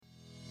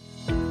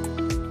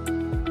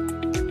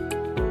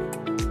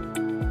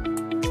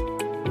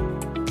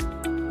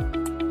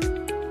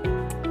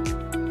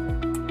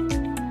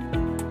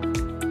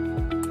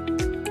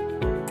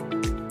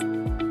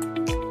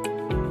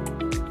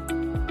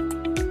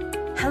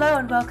Hello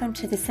and welcome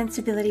to the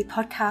Sensibility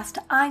Podcast.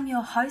 I'm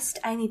your host,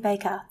 Amy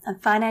Baker. I'm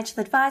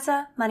financial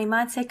advisor, money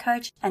mindset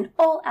coach, and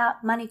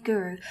all-out money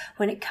guru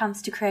when it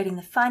comes to creating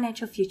the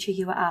financial future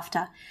you are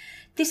after.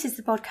 This is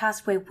the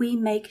podcast where we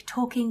make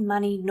talking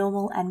money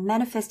normal and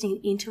manifesting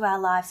it into our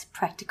lives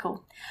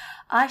practical.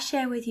 I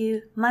share with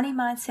you money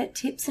mindset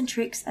tips and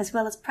tricks as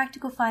well as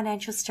practical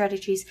financial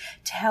strategies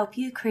to help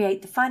you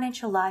create the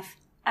financial life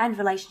and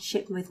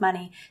relationship with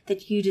money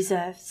that you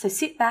deserve. So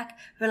sit back,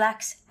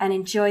 relax, and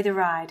enjoy the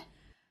ride.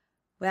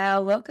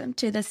 Well, welcome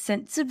to the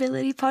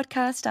Sensibility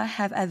Podcast. I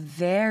have a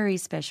very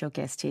special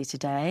guest here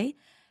today.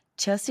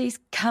 Chelsea's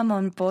come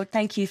on board.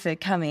 Thank you for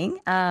coming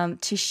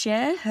to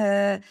share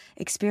her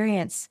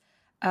experience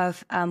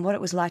of what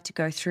it was like to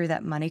go through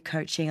that money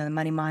coaching or the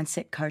money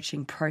mindset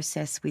coaching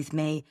process with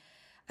me.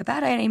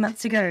 About 18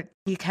 months ago,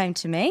 you came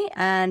to me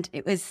and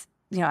it was,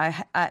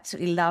 I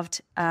absolutely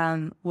loved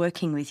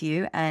working with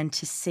you and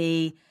to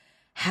see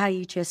how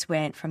you just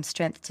went from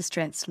strength to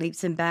strength,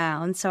 leaps and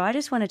bounds. So I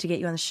just wanted to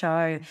get you on the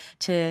show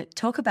to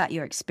talk about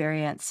your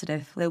experience.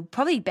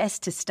 Probably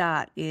best to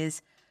start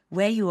is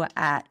where you were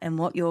at and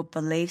what your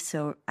beliefs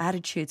or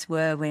attitudes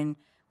were when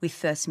we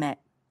first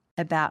met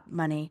about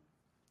money.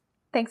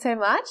 Thanks so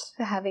much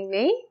for having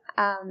me.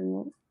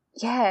 When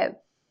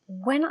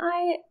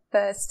I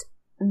first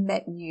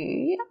met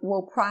you,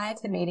 prior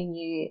to meeting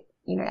you,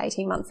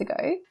 18 months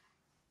ago,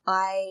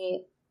 I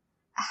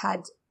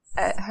had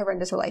a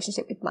horrendous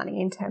relationship with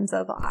money in terms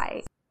of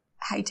I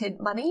hated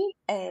money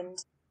and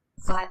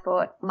I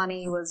thought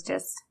money was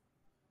just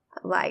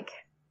like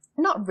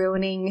not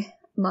ruining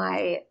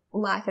my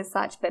life as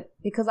such, but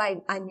because I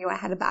knew I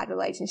had a bad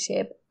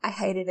relationship, I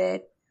hated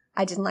it.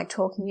 I didn't like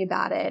talking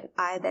about it.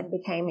 I then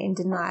became in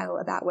denial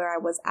about where I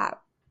was at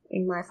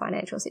in my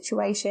financial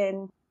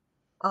situation.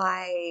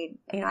 I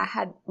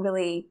had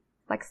really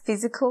like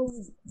physical,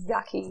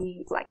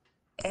 yucky, like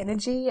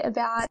energy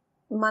about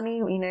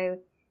money.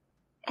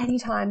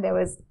 Anytime there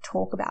was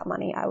talk about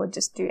money, I would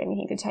just do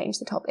anything to change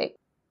the topic.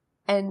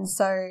 And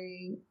so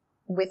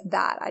with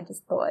that, I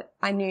just thought,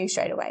 I knew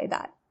straight away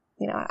that,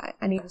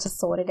 I needed to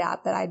sort it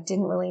out, but I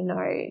didn't really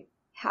know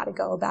how to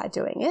go about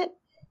doing it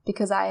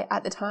because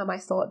at the time I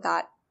thought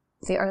that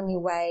the only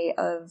way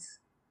of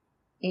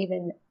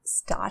even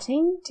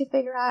starting to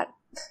figure out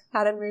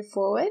how to move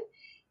forward,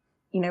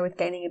 with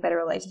gaining a better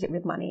relationship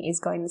with money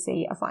is going to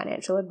see a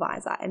financial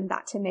advisor. And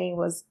that to me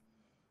was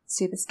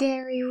super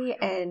scary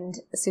and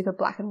super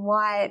black and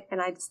white.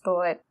 And I just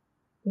thought,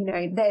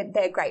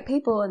 they're great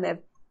people and they've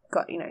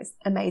got,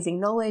 amazing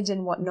knowledge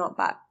and whatnot,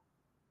 but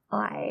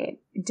I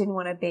didn't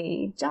want to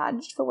be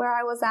judged for where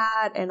I was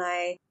at. And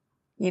I,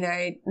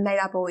 made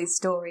up all these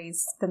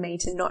stories for me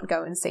to not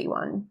go and see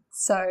one.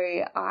 So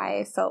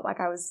I felt like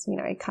I was,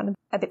 kind of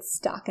a bit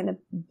stuck and a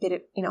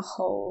bit in a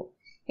hole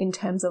in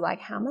terms of like,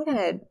 how am I going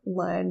to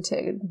learn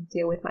to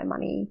deal with my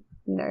money,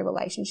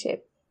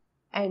 relationship?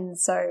 And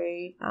so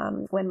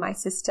when my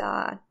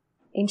sister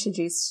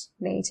introduced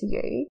me to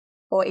you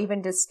or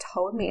even just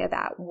told me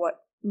about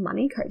what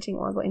money coaching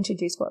was or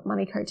introduced what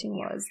money coaching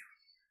was,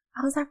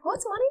 I was like,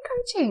 what's money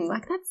coaching?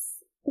 Like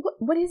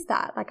what is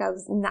that? Like I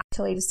was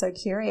naturally just so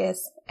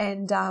curious.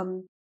 And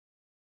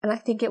I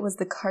think it was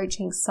the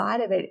coaching side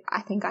of it.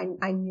 I think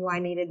I knew I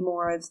needed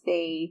more of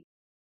the,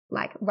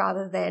 like,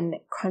 rather than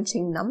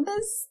crunching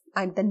numbers,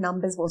 the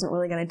numbers wasn't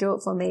really going to do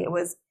it for me. It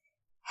was,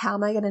 how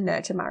am I going to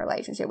nurture my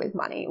relationship with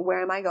money?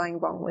 Where am I going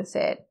wrong with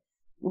it?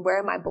 Where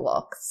are my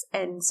blocks?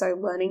 And so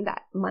learning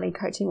that money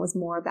coaching was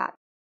more about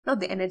not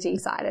the energy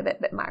side of it,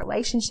 but my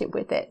relationship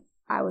with it.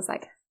 I was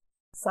like,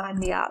 sign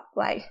me up.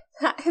 Like,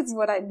 that is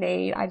what I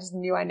need. I just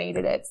knew I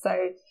needed it.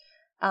 So,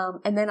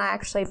 and then I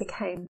actually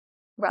became,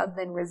 rather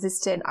than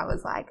resistant, I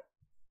was like,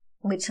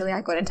 literally,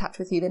 I got in touch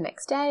with you the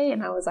next day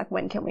and I was like,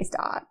 when can we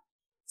start?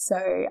 So,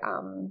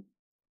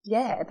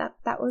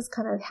 that was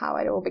kind of how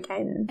it all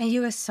began. And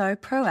you were so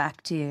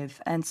proactive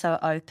and so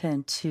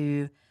open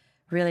to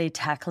really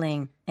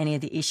tackling any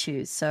of the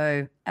issues.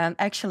 So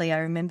actually, I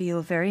remember you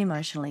were very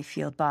emotionally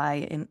fueled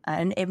by,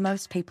 and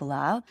most people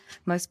are.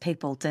 Most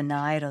people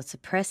deny it or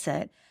suppress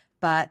it.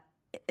 But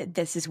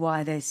this is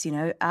why there's,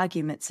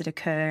 arguments that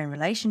occur in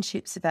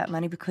relationships about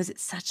money because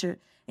it's such an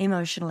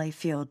emotionally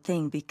fueled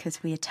thing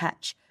because we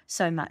attach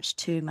so much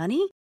to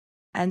money.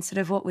 And sort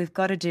of what we've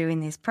got to do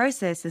in this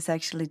process is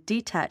actually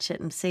detach it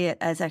and see it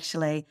as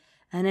actually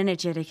an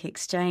energetic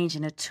exchange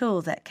and a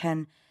tool that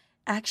can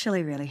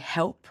actually really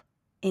help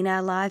in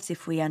our lives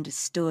if we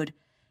understood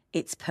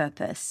its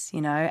purpose,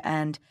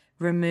 and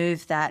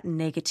remove that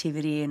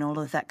negativity and all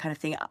of that kind of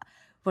thing.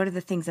 One of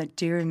the things I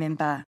do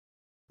remember,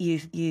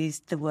 you've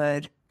used the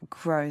word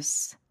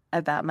gross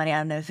about money.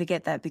 I'll never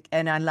forget that.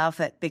 And I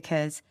love it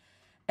because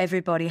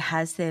everybody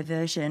has their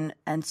version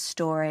and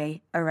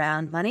story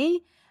around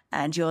money.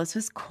 And yours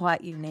was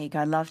quite unique.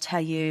 I loved how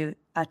you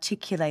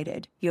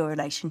articulated your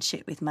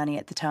relationship with money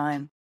at the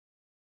time.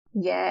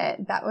 Yeah,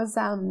 that was,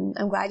 I'm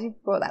glad you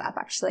brought that up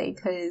actually,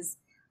 because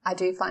I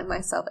do find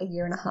myself a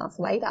year and a half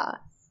later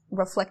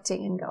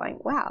reflecting and going,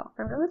 wow,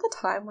 remember the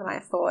time when I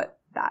thought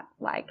that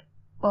like,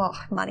 oh,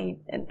 money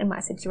in my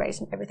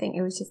situation, everything,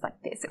 it was just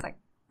like this. It's like,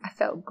 I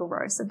felt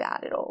gross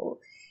about it all.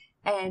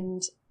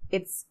 And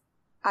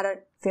I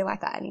don't feel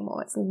like that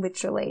anymore. It's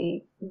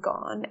literally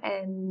gone.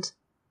 And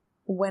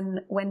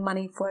when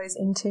money flows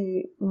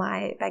into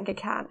my bank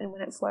account and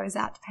when it flows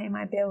out to pay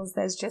my bills,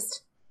 it's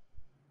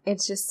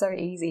just so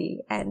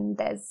easy. And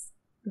there's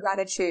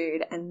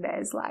gratitude and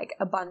there's like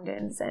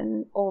abundance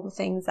and all the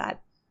things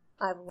that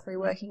I've through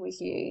working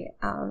with you.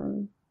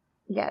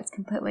 It's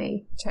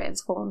completely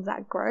transformed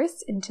that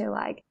growth into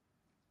like,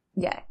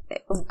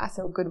 I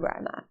feel good where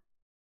I'm at.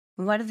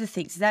 One of the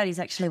things that is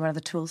actually one of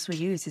the tools we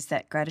use is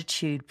that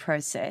gratitude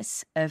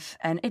process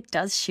and it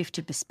does shift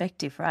your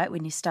perspective, right?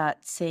 When you start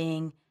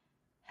seeing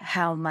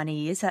how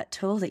money is that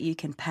tool that you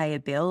can pay a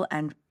bill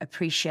and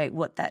appreciate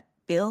what that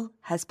bill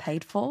has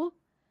paid for.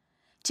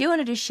 Do you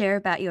want to just share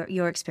about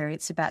your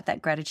experience about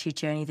that gratitude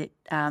journey that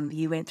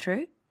you went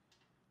through?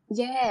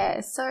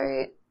 Yeah,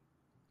 so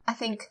I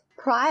think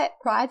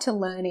prior to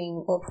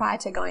learning or prior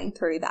to going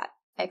through that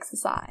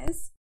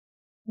exercise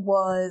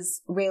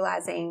was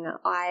realizing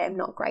I am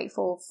not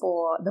grateful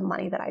for the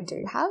money that I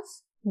do have,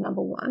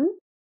 number one,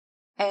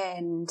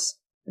 and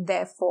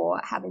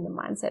therefore having the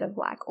mindset of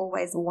like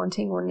always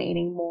wanting or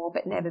needing more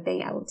but never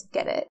being able to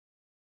get it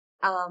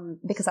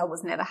because I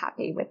was never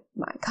happy with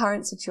my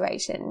current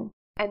situation.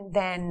 And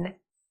then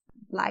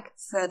like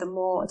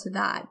furthermore to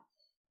that,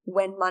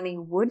 when money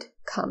would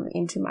come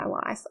into my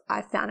life,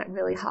 I found it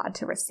really hard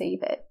to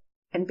receive it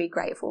and be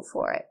grateful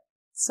for it.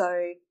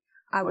 So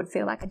I would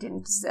feel like I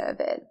didn't deserve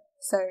it.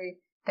 So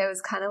there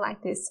was kind of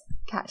like this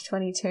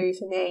catch-22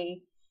 for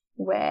me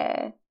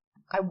where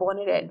I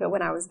wanted it, but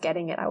when I was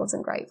getting it, I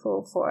wasn't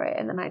grateful for it,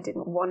 and then I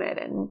didn't want it.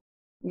 And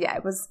yeah,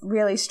 it was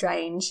really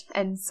strange.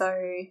 And so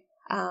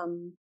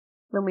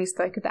when we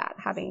spoke about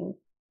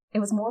it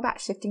was more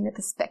about shifting the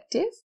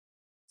perspective.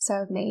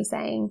 So of me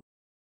saying,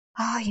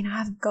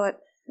 I've got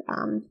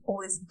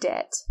all this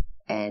debt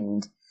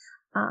and,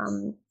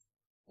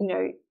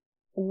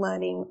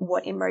 learning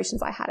what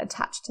emotions I had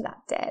attached to that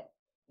debt,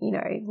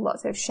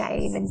 lots of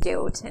shame and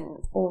guilt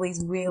and all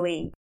these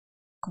really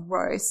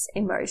gross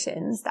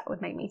emotions that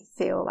would make me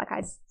feel like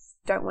I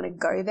don't want to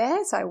go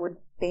there. So I would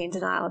be in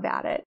denial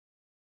about it,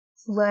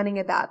 learning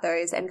about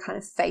those and kind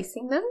of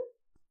facing them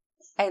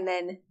and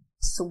then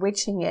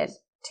switching it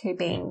to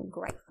being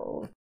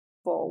grateful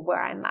for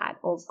where I'm at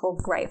or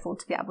grateful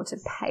to be able to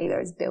pay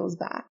those bills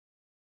back.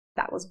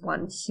 That was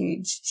one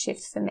huge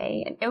shift for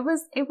me. And it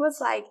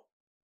was like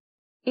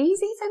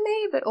easy for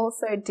me, but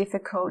also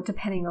difficult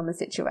depending on the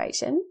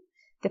situation,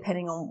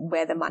 depending on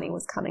where the money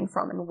was coming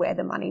from and where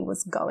the money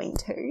was going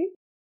to.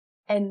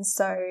 And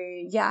so,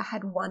 I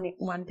had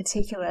one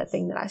particular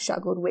thing that I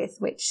struggled with,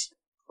 which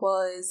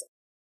was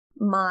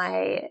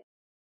my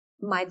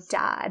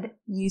dad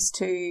used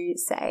to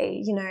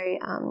say,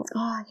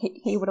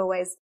 he would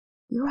always,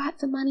 "You're right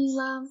for money,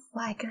 love."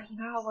 Like,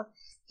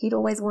 he'd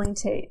always wanting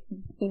to,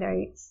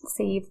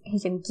 see if he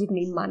can give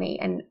me money.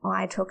 And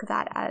I took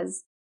that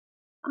as,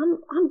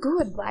 I'm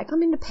good. Like,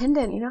 I'm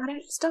independent. I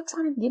don't, stop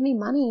trying to give me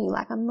money.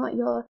 Like, I'm not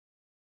you're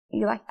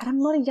like, I'm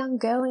not a young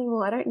girl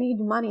anymore. I don't need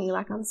money.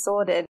 Like, I'm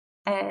sorted.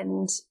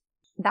 And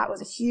that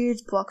was a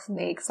huge block for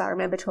me because I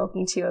remember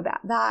talking to you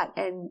about that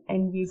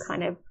and you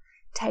kind of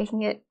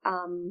taking it,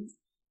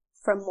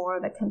 from more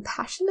of a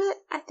compassionate,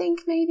 I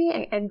think maybe,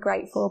 and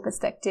grateful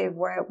perspective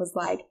where it was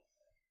like,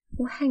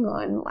 well, hang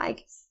on,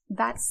 like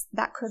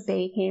that could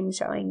be him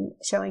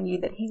showing you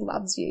that he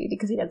loves you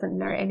because he doesn't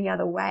know any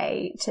other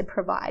way to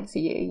provide for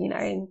you,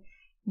 and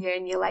you're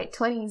in your late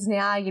 20s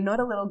now, you're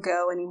not a little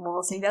girl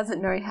anymore, so he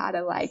doesn't know how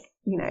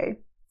to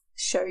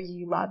show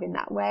you love in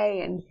that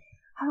way. And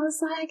I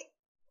was like,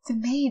 for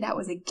me, that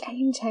was a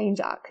game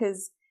changer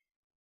because,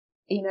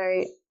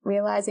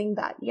 realizing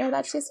that,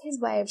 that's just his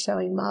way of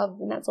showing love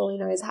and that's all he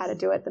knows how to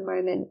do at the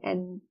moment.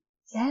 And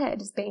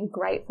just being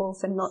grateful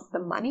for not the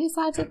money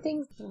sides of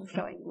things, but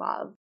showing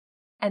love.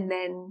 And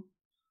then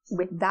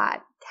with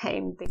that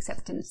came the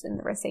acceptance and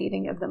the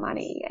receiving of the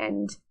money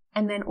and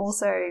then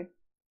also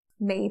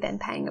me then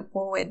paying it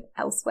forward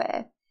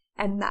elsewhere.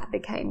 And that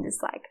became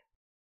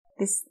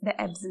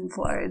the ebbs and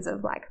flows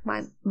of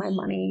my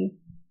money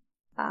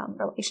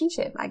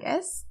relationship, I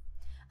guess.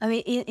 I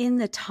mean, in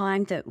the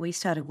time that we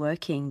started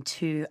working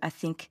to, I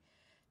think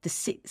the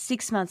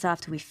 6 months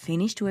after we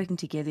finished working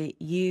together,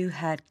 you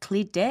had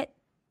cleared debt.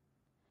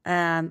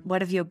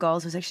 One of your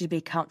goals was actually to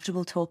be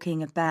comfortable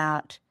talking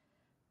about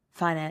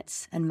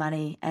finance and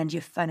money and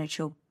your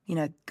financial,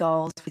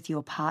 goals with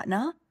your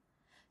partner.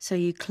 So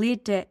you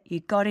cleared debt, you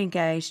got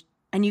engaged,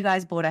 and you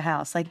guys bought a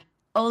house,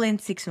 all in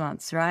 6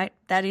 months, right?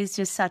 That is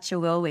just such a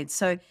whirlwind.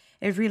 So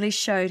it really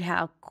showed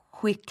how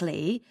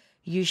quickly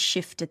you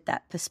shifted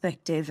that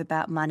perspective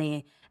about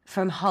money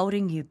from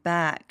holding you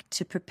back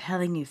to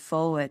propelling you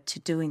forward to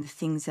doing the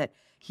things that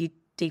you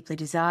deeply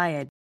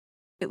desired.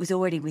 It was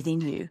already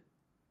within you.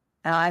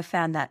 And I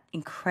found that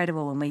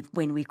incredible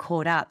when we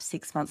caught up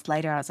 6 months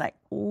later. I was like,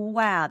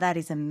 wow, that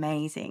is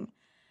amazing.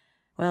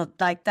 Well,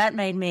 that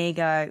made me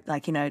go,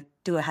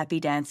 do a happy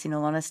dance, in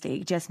all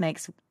honesty. It just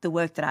makes the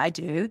work that I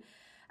do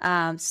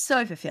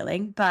So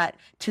fulfilling. But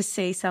to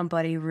see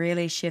somebody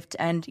really shift,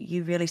 and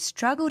you really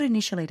struggled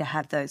initially to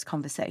have those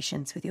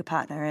conversations with your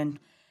partner. And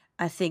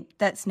I think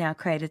that's now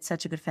created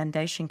such a good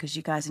foundation because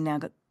you guys are now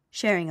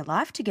sharing a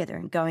life together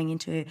and going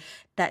into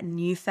that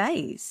new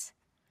phase.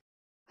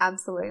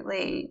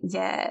 Absolutely.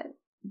 Yeah.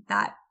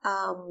 That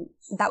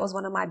was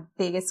one of my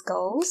biggest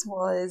goals,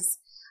 was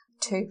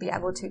to be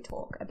able to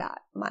talk about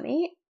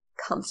money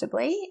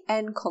comfortably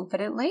and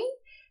confidently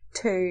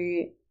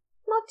to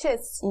not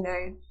just,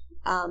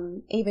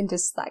 even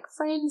just like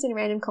friends in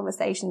random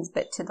conversations,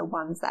 but to the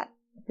ones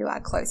who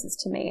are closest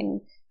to me,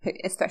 and who,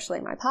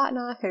 especially my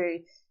partner, who,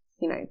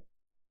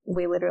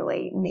 we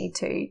literally need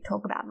to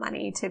talk about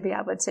money to be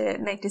able to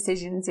make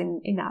decisions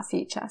in our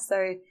future.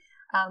 So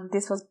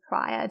this was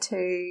prior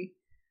to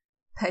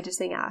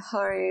purchasing our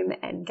home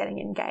and getting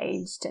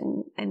engaged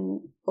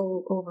and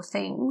all the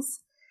things.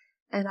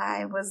 And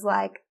I was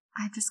like,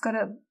 I just got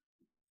to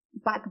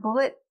bite the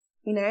bullet,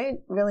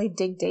 really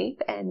dig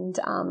deep and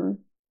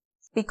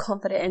be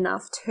confident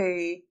enough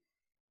to,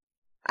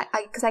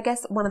 because I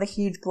guess one of the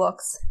huge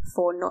blocks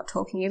for not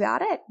talking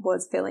about it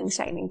was feeling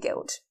shame and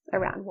guilt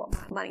around what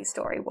my money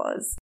story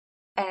was.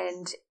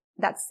 And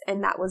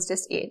that was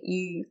just it.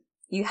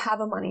 You have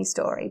a money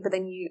story, but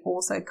then you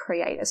also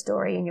create a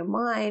story in your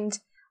mind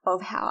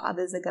of how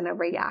others are going to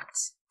react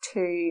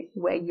to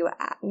where you're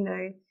at,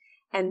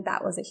 and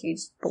that was a huge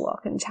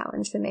block and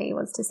challenge for me,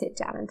 was to sit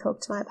down and talk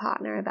to my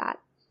partner about,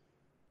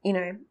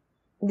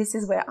 this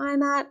is where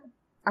I'm at.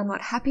 I'm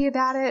not happy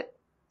about it.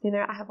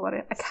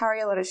 I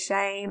carry a lot of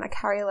shame. I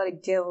carry a lot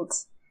of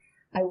guilt.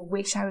 I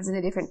wish I was in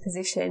a different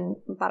position,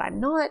 but I'm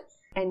not.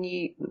 And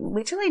you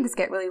literally just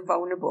get really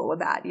vulnerable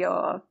about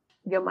your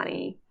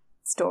money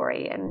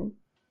story. And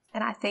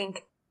I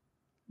think,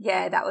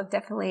 yeah, that was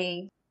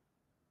definitely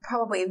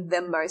probably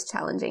the most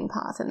challenging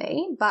part for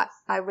me. But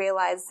I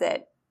realized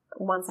that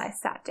once I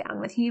sat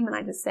down with him and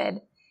I just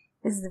said,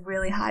 this is a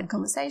really hard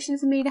conversation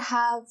for me to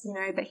have,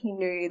 but he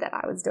knew that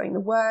I was doing the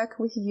work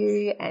with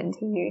you, and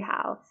he knew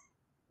how,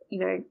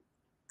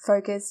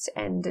 focused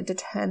and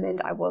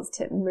determined I was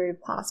to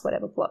move past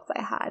whatever blocks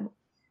I had.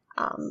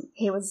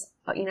 He was,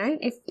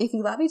 if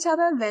you love each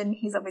other, then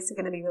he's obviously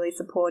going to be really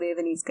supportive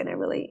and he's going to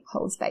really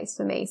hold space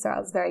for me. So I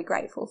was very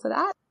grateful for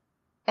that.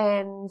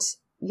 And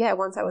yeah,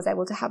 once I was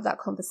able to have that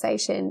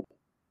conversation,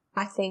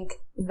 I think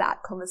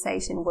that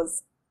conversation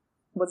was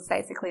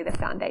basically the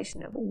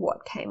foundation of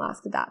what came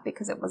after that,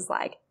 because it was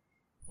like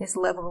this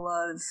level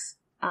of,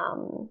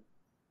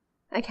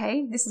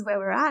 okay, this is where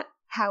we're at.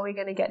 How are we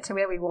going to get to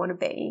where we want to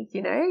be,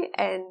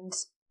 And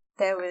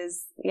there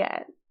was,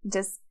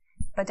 just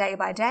by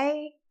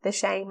day, the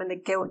shame and the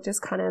guilt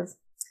just kind of,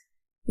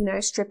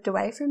 stripped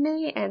away from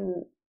me,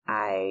 and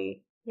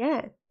I,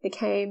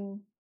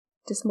 became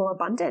just more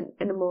abundant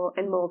and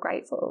more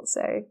grateful.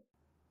 So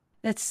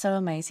that's so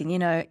amazing.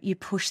 You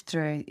push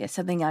through. It's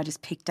something I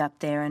just picked up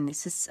there, and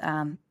this is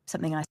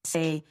something I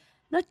see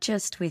not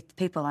just with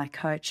people I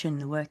coach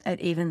and the work,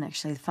 even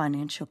actually the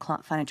financial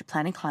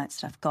planning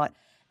clients that I've got,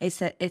 is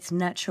that it's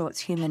natural, it's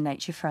human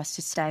nature for us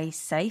to stay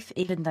safe,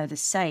 even though the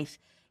safe,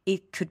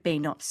 it could be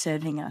not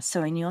serving us.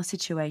 So in your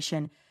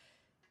situation,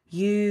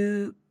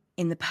 you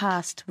in the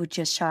past would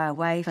just shy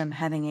away from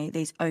having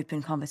these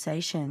open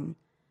conversations,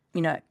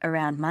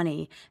 around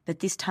money, but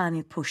this time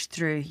you pushed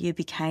through, you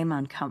became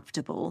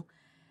uncomfortable,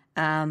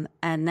 and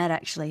that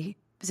actually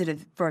sort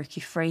of broke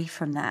you free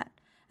from that.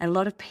 And a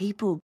lot of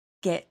people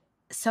get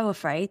so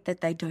afraid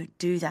that they don't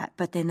do that,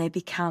 but then they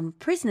become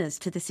prisoners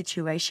to the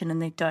situation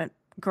and they don't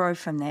grow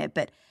from there.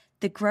 But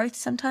the growth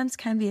sometimes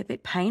can be a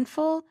bit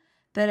painful,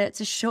 but it's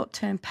a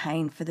short-term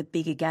pain for the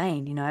bigger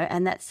gain,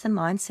 and that's the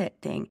mindset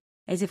thing,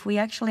 is if we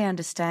actually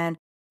understand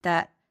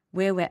that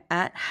where we're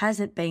at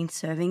hasn't been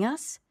serving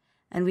us,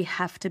 and we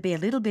have to be a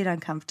little bit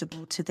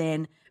uncomfortable to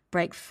then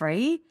break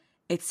free,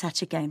 it's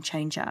such a game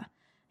changer,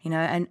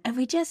 and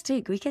we just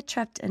do. We get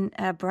trapped, and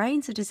our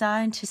brains are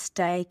designed to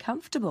stay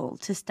comfortable,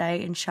 to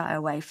stay and shy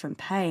away from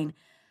pain.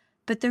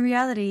 But the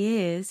reality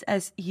is,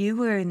 as you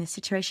were in this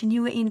situation,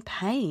 you were in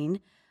pain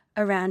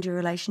around your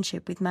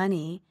relationship with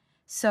money.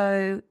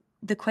 So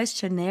the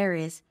question there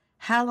is,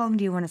 how long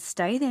do you want to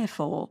stay there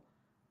for?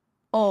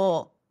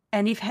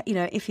 And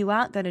if you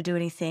aren't going to do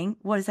anything,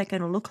 what is that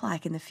going to look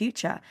like in the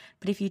future?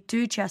 But if you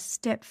do just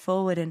step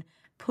forward and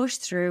push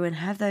through and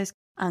have those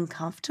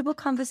uncomfortable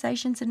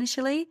conversations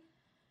initially,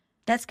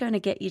 that's going to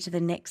get you to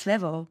the next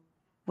level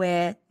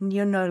where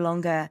you're no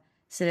longer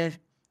sort of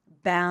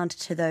bound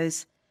to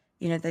those,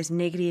 those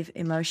negative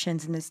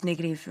emotions and that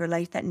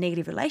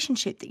negative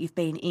relationship that you've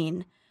been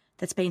in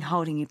that's been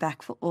holding you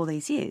back for all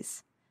these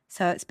years.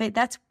 So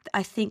that's,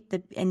 I think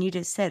and you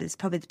just said it's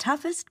probably the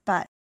toughest,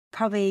 but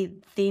probably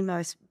the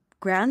most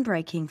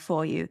groundbreaking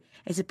for you,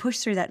 is to push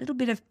through that little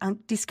bit of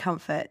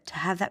discomfort, to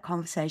have that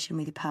conversation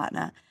with your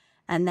partner.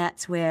 And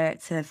that's where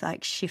it sort of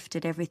like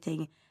shifted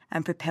everything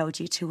and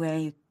propelled you to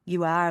where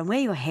you are and where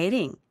you're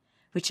heading,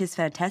 which is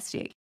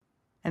fantastic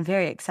and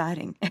very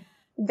exciting.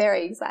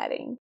 Very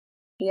exciting.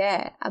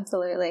 Yeah,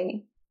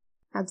 absolutely.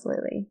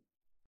 Absolutely.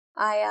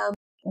 I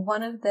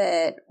wanted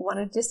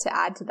just to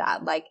add to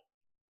that,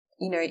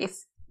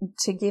 if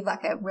to give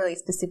like a really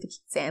specific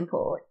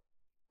example,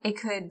 it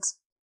could,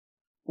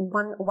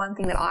 one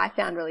thing that I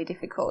found really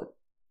difficult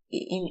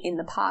in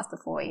the past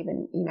before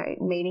even,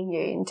 meeting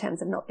you in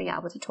terms of not being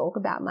able to talk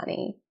about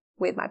money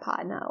with my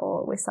partner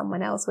or with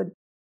someone else would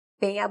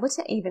being able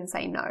to even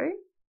say no.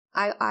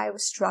 I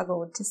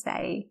struggled to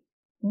say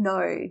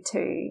no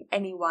to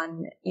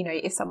anyone,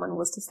 if someone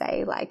was to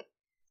say like,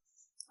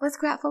 let's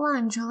go out for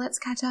lunch or let's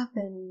catch up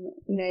and,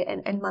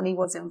 and money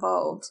was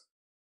involved.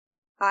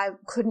 I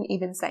couldn't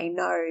even say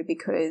no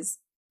because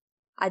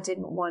I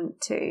didn't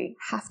want to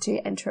have to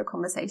enter a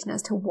conversation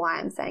as to why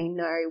I'm saying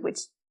no, which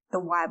the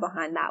why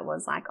behind that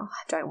was like, oh,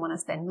 I don't want to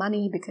spend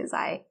money because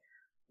I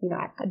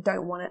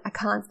don't want to, I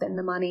can't spend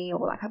the money,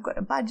 or like I've got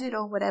a budget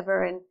or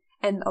whatever.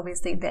 And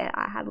obviously there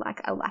I had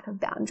like a lack of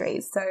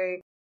boundaries. So,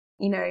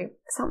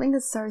 something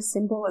that's so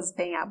simple as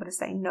being able to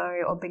say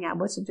no, or being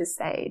able to just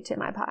say to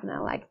my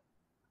partner, like,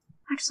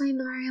 actually,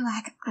 no,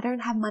 like I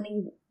don't have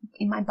money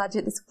in my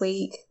budget this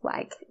week.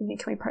 Like, can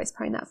we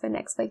postpone that for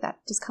next week? That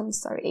just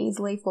comes so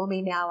easily for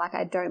me now. Like,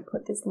 I don't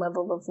put this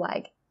level of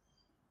like,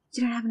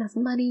 you don't have enough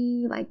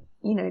money, like,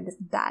 this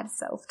bad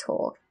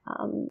self-talk.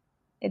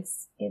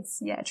 It's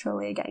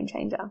truly a game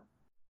changer.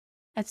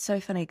 It's so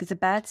funny because the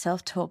bad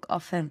self-talk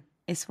often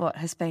is what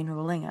has been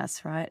ruling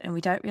us, right? And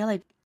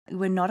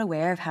we're not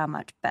aware of how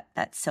much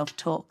that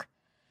self-talk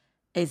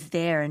is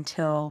there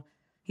until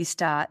you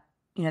start,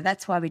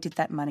 that's why we did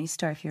that money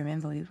story, if you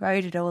remember. We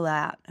wrote it all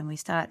out and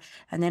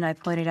then I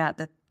pointed out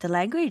the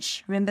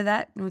language. Remember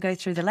that? And we go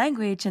through the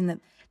language and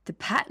the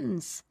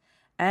patterns,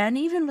 and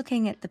even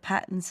looking at the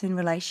patterns in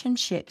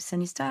relationships,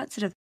 and you start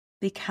sort of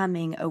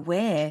becoming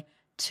aware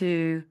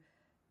to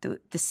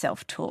the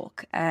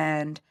self-talk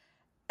and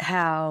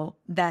how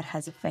that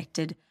has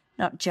affected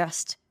not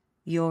just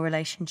your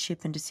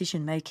relationship and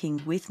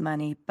decision-making with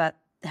money, but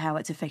how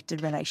it's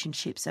affected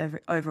relationships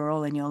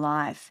overall in your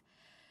life,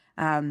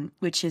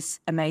 which is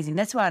amazing.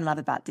 That's what I love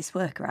about this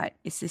work, right?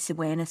 It's this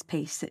awareness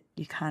piece that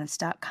you kind of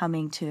start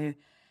coming to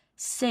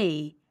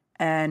see,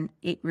 and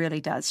it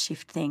really does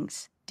shift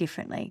things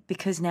differently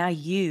because now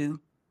you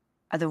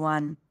are the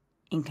one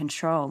in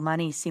control.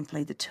 Money is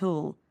simply the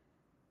tool,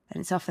 and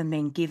it's often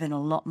been given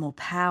a lot more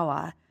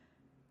power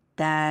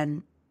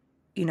than,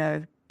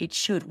 it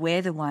should.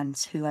 We're the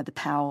ones who are the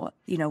power,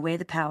 we're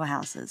the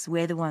powerhouses.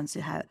 We're the ones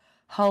who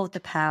hold the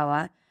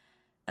power,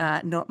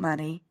 not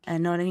money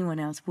and not anyone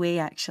else. We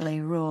actually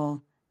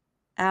rule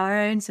our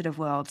own sort of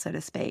world, so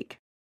to speak.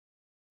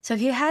 So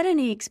have you had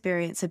any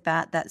experience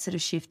about that sort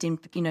of shift in,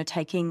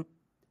 taking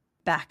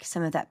back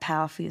some of that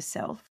power for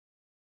yourself?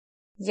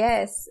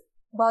 Yes.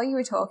 While you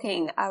were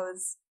talking, I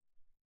was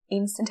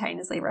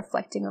instantaneously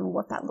reflecting on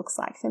what that looks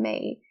like for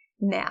me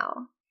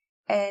now.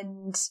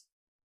 And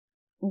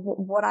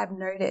what I've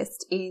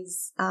noticed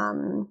is,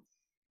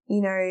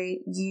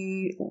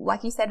 you,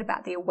 like you said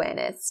about the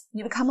awareness,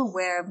 you become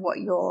aware of what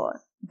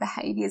your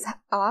behaviors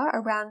are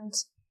around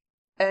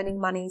earning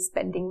money,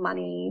 spending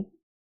money,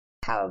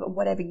 however,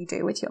 whatever you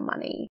do with your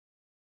money.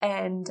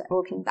 And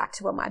looking back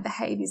to what my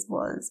behaviors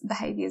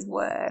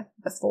were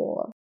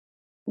before,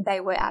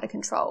 they were out of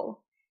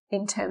control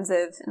in terms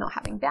of not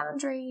having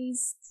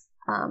boundaries.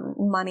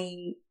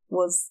 Money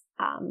was,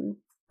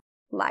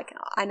 like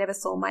I never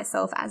saw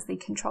myself as the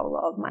controller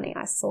of money.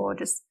 I saw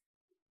just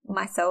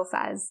myself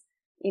as,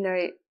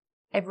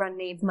 everyone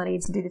needs money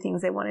to do the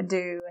things they want to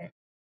do.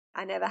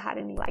 I never had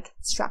any like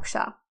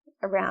structure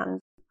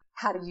around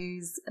how to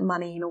use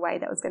money in a way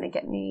that was going to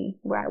get me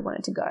where I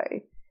wanted to go.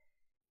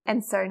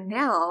 And so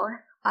now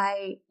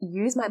I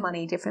use my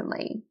money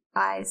differently.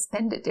 I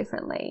spend it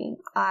differently.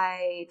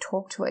 I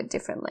talk to it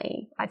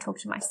differently. I talk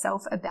to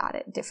myself about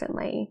it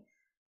differently.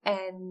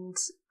 And,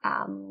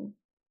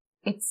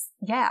 it's,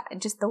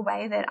 just the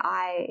way that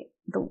I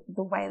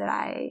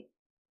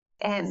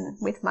am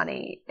with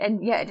money,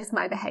 and just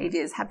my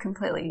behaviors have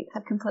completely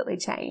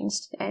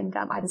changed. And,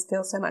 I just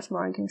feel so much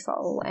more in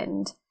control,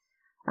 and,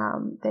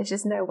 there's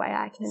just no way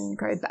I can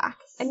go back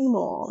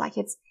anymore. Like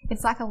it's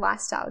like a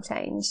lifestyle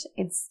change.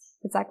 It's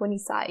like when you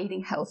start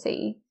eating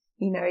healthy,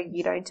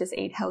 you don't just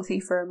eat healthy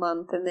for a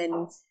month and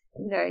then,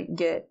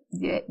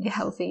 you're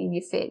healthy and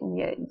you're fit and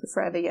you're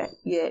forever,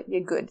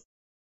 you're good.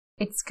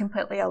 It's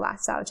completely a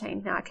lifestyle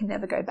change now. I can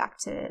never go back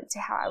to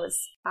how I was,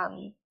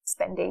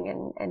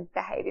 spending and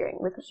behavioring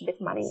with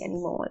money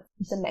anymore.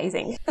 It's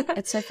amazing.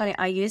 It's so funny.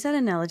 I use that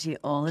analogy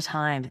all the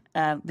time,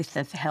 with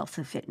the health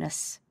and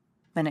fitness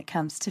when it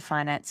comes to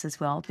finance as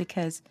well,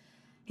 because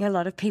a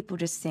lot of people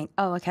just think,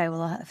 oh, okay,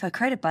 well, if I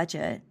create a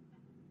budget,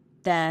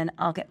 then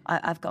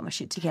I've got my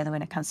shit together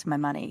when it comes to my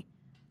money.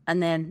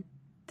 And then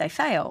they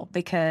fail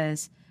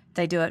because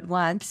they do it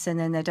once and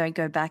then they don't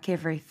go back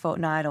every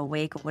fortnight or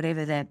week or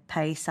whatever their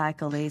pay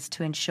cycle is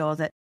to ensure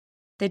that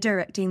they're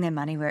directing their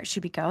money where it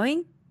should be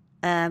going.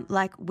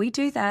 Like we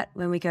do that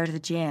when we go to the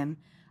gym.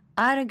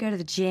 I don't go to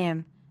the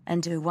gym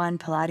and do one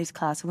Pilates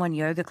class or one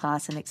yoga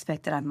class and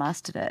expect that I've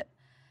mastered it.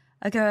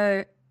 I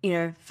go,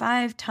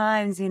 5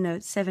 times in a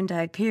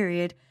 7-day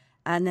period,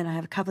 and then I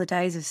have a couple of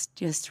days of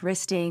just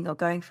resting or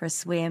going for a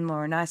swim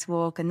or a nice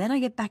walk, and then I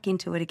get back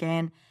into it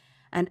again.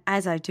 And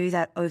as I do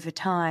that over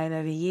time,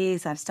 over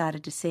years, I've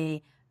started to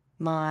see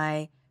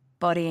my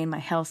body and my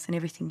health and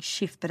everything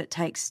shift, but it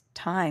takes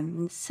time.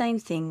 And the same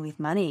thing with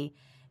money.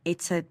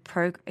 It's a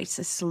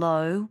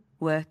slow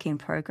work in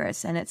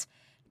progress, and it's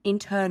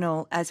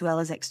internal as well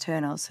as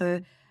external.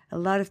 So a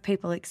lot of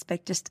people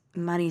expect just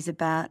money's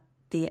about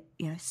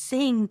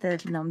seeing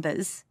the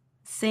numbers,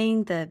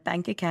 seeing the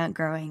bank account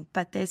growing,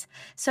 but there's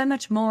so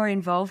much more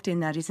involved in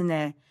that, isn't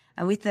there?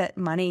 And with that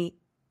money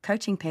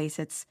coaching piece,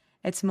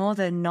 it's more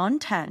the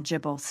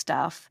non-tangible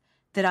stuff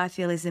that I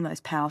feel is the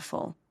most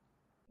powerful.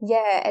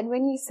 Yeah, and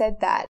when you said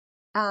that,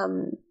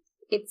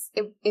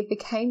 it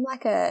became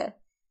like a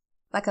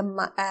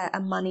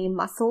money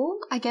muscle,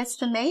 I guess,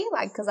 for me.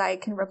 Like, because I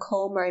can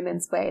recall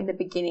moments where in the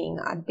beginning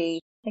I'd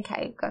be,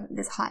 okay, got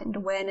this heightened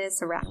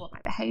awareness around what my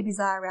behaviors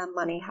are around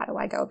money. How do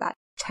I go about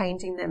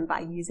changing them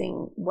by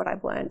using what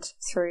I've learned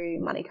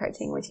through money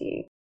coaching with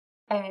you?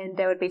 And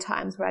there would be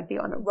times where I'd be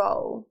on a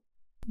roll.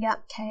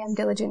 Yep, okay, I'm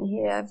diligent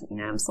here.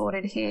 I'm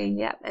sorted here.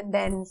 Yep, and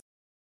then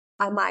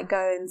I might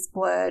go and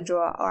splurge,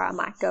 or I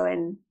might go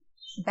and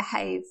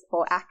behave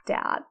or act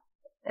out,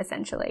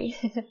 essentially.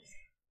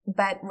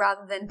 But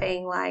rather than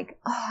being like,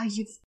 oh,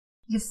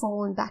 you've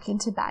fallen back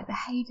into bad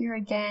behavior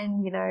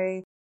again,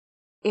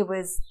 it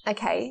was,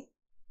 okay,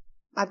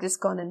 I've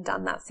just gone and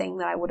done that thing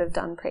that I would have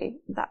done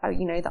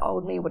the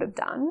old me would have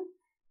done.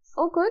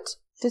 All good.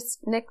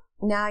 Just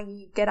now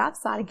you get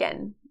upside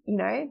again,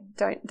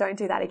 don't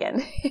do that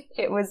again.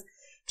 It was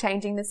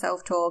changing the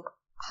self-talk,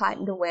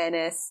 heightened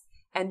awareness,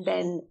 and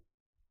then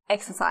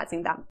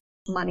exercising that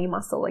money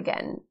muscle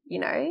again,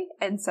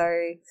 and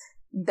so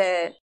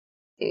the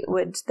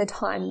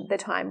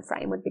time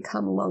frame would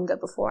become longer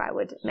before I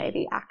would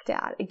maybe act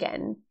out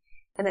again.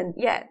 And then,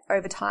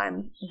 over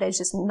time, there's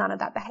just none of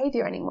that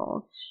behavior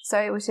anymore. So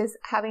it was just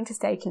having to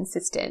stay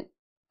consistent.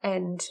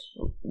 And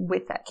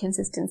with that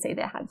consistency,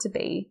 there had to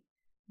be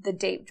the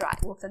deep drive.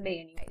 Well, for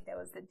me anyway, there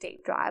was the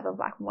deep drive of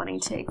wanting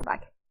to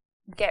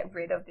get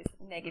rid of this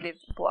negative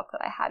block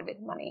that I had with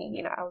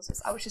money. I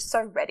was just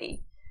so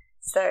ready.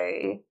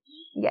 So,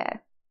 yeah.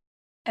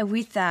 And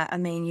with that,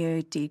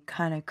 you did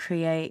kind of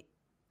create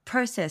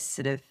process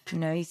sort of,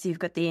 so you've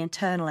got the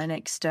internal and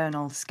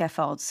external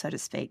scaffolds, so to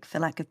speak, for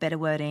lack of better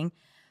wording.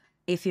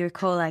 If you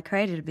recall, I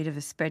created a bit of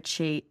a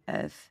spreadsheet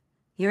of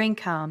your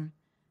income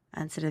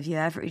and sort of your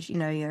average,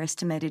 your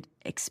estimated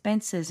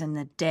expenses and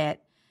the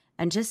debt,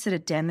 and just sort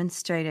of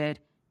demonstrated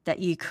that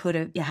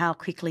how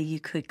quickly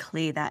you could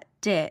clear that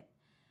debt.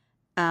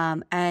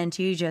 And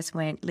you just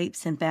went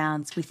leaps and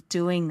bounds with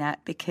doing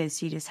that because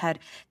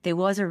there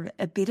was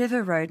a bit of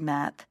a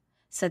roadmap.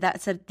 So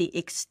that's the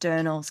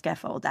external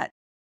scaffold, that,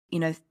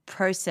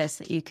 process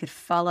that you could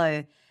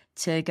follow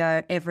to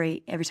go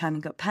every time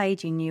you got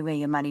paid, you knew where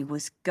your money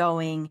was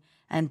going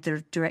and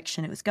the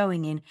direction it was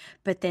going in.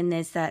 But then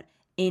there's that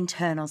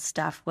internal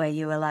stuff where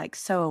you were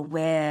so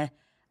aware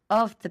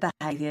of the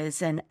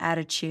behaviors and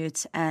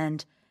attitudes.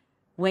 And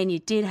when you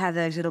did have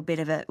those little bit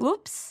of a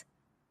whoops,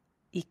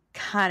 you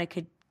kind of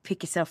could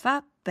pick yourself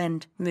up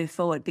and move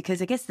forward, because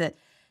I guess the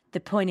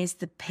point is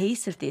the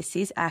piece of this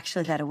is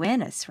actually that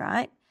awareness,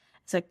 right?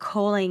 So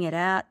calling it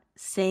out,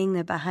 seeing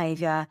the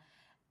behavior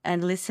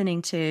and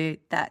listening to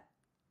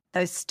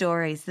those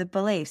stories, the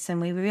beliefs.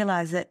 And we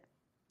realize that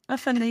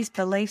often these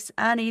beliefs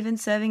aren't even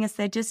serving us.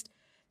 They're just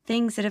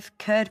things that have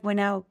occurred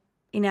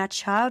in our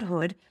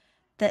childhood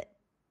that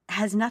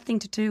has nothing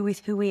to do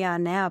with who we are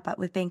now, but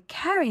we've been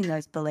carrying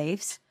those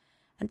beliefs.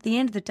 At the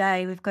end of the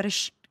day, we've got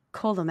to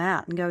call them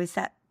out and go, is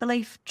that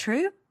belief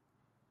true?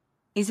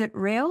 Is it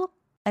real?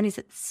 And is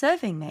it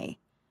serving me?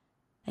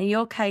 In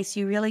your case,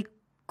 you really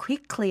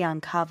quickly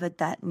uncovered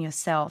that in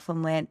yourself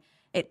and went,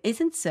 it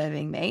isn't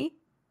serving me.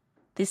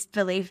 This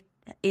belief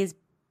is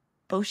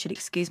bullshit,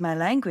 excuse my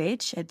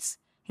language. It's,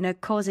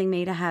 causing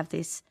me to have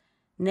this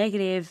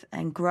negative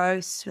and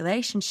gross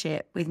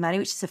relationship with money,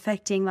 which is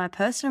affecting my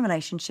personal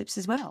relationships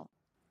as well.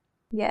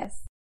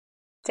 Yes,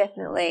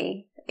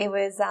 definitely. It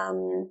was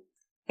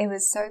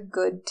so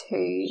good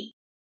to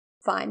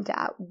find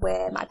out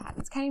where my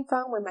patterns came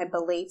from, where my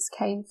beliefs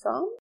came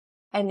from,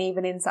 and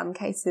even in some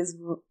cases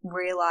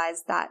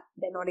realize that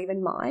they're not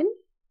even mine.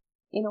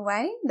 In a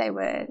way, they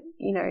were,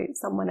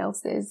 someone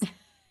else's.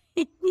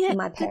 Yeah,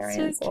 my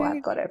parents, so or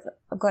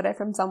I've got it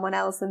from someone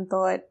else, and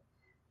thought,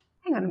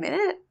 hang on a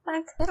minute,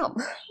 they don't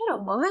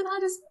mine. I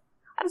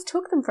just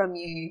took them from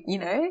you,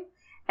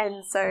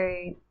 And so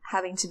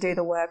having to do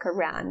the work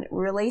around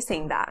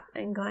releasing that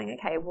and going,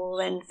 okay, well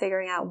then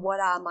figuring out what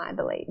are my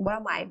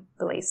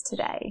beliefs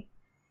today?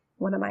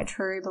 What are my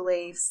true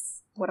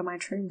beliefs? What are my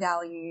true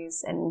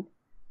values? And,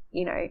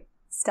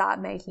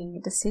 start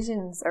making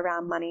decisions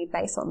around money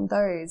based on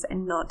those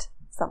and not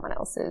someone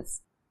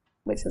else's,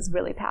 which was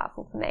really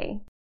powerful for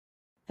me.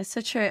 It's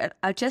so true.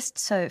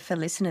 So for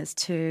listeners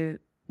to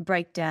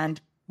break down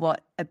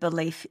what a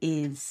belief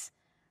is.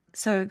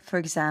 So, for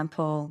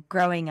example,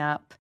 growing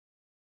up,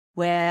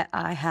 where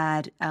I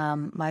had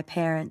my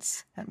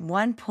parents at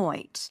one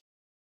point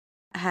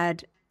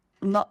had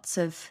lots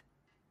of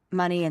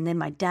money, and then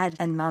my dad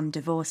and mum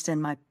divorced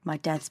and my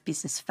dad's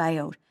business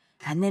failed.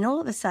 And then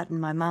all of a sudden,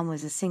 my mum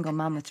was a single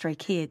mum with 3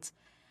 kids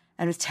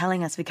and was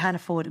telling us we can't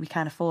afford it, we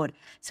can't afford.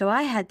 So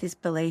I had this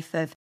belief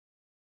of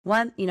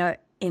one,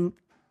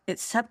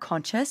 it's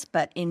subconscious,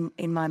 but in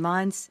my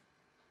mind's,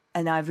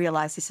 and I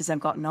realised this as I've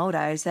gotten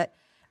older, is that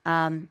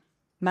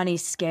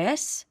money's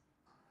scarce,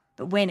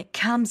 but when it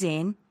comes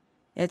in,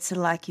 it's sort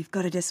of like you've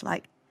got to just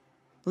like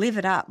live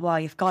it up while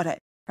you've got it,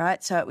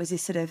 right? So it was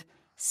this sort of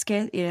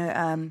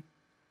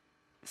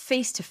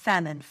feast to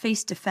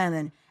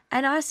famine.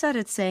 And I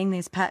started seeing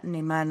this pattern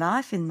in my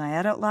life, in my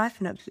adult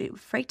life, and it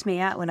freaked me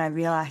out when I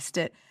realised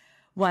it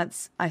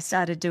once I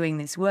started doing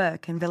this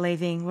work and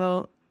believing,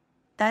 well,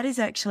 that is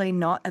actually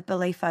not a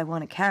belief I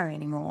want to carry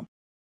anymore.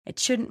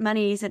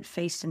 Money isn't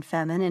feast and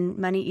famine, and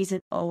money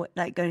isn't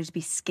going to be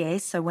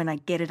scarce. So when I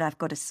get it, I've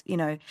got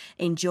to,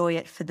 enjoy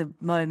it for the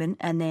moment.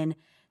 And then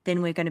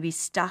we're going to be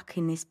stuck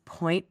in this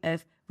point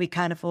of we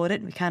can't afford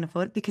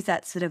it, because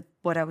that's sort of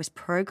what I was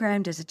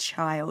programmed as a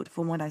child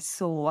from what I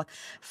saw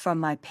from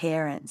my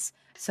parents.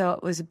 So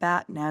it was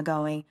about now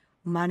going,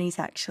 money's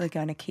actually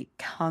going to keep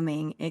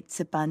coming. It's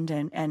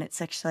abundant, and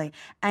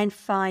and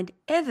find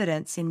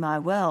evidence in my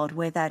world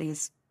where that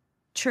is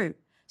true.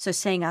 So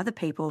seeing other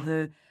people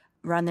who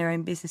run their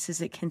own businesses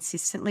that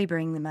consistently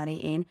bring the money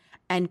in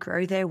and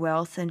grow their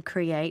wealth and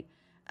create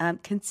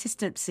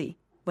consistency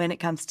when it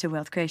comes to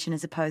wealth creation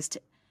as opposed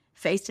to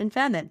feast and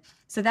famine.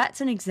 So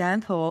that's an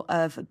example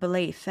of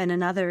belief. And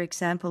another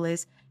example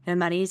is,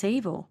 money is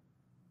evil,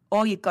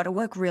 or you've got to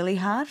work really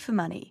hard for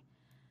money,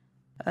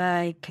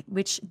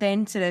 which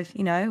then sort of,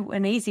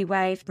 an easy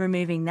way of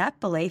removing that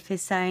belief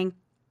is saying,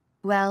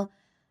 well,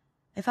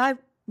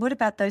 what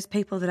about those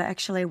people that are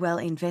actually well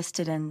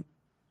invested and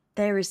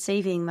they're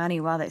receiving money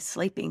while they're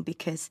sleeping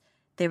because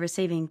they're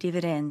receiving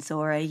dividends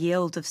or a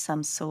yield of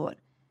some sort?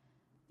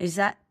 Is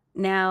that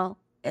now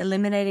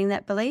eliminating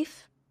that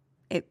belief?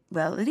 It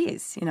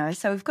is,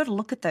 So we've got to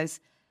look at those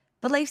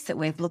beliefs that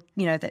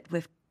that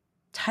we've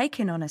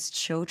taken on as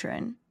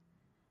children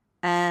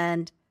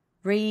and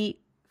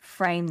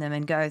reframe them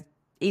and go,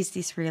 is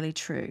this really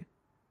true?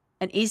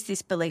 And is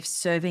this belief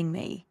serving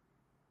me?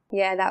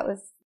 Yeah, that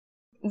was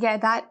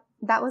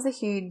a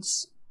huge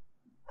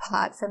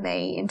part for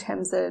me in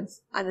terms of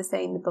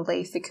understanding the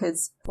belief,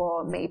 because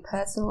for me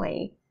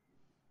personally,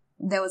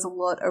 there was a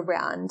lot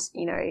around,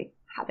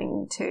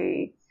 having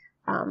to,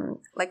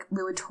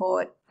 we were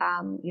taught,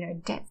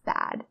 debt's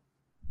bad.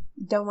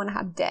 Don't want to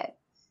have debt,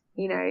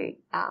 you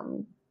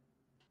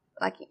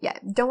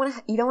don't want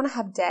to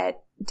have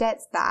debt.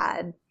 Debt's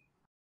bad.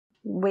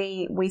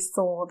 We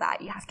saw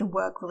that you have to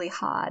work really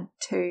hard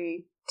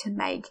to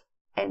make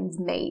ends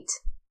meet.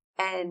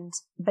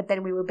 But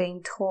then we were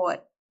being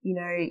taught,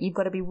 you've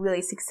got to be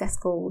really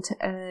successful to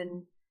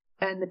earn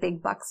the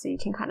big bucks so you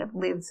can kind of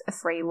live a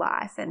free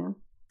life. And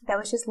there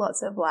was just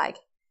lots of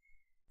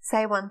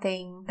say one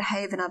thing,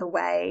 behave another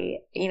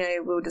way. I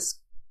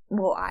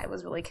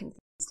was really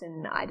confused,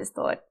 and I just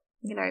thought,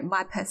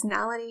 my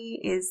personality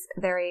is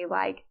very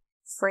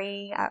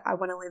free. I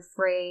want to live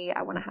free.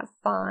 I want to have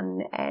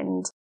fun,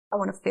 and I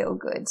want to feel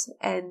good.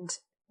 And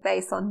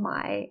based on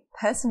my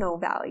personal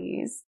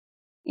values,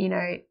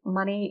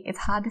 money, it's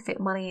hard to fit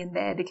money in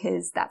there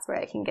because that's where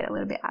it can get a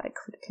little bit out of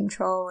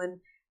control, and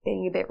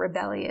being a bit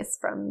rebellious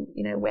from,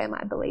 where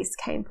my beliefs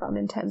came from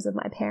in terms of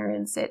my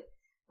parents. It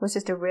was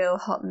just a real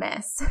hot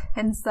mess.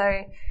 And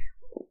so,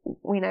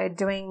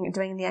 doing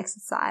the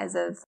exercise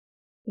of,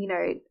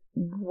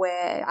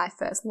 where I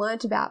first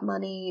learned about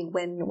money,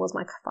 when was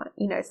my,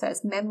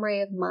 first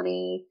memory of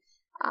money,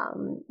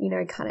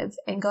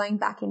 and going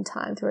back in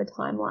time through a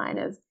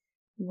timeline of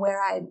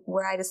where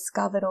I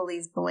discovered all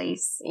these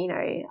beliefs,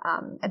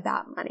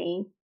 about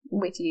money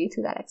with you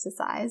through that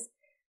exercise,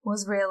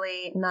 was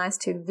really nice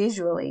to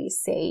visually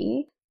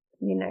see,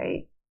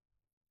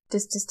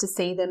 just to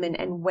see them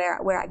and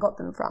where I got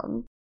them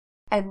from.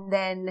 And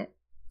then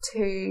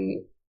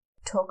to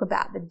talk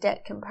about the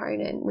debt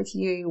component with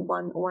you,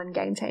 one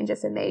game changer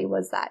for me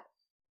was that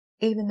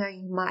even though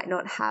you might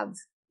not have,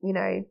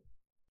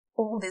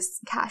 all this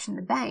cash in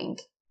the bank,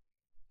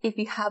 if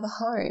you have a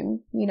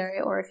home,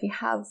 or if you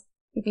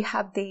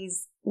have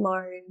these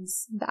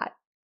loans that,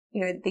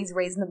 these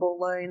reasonable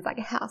loans like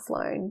a house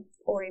loan,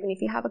 or even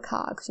if you have a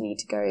car because you need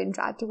to go and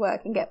drive to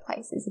work and get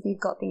places, if you've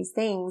got these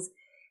things,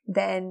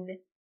 then,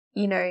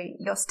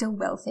 you're still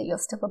wealthy, you're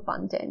still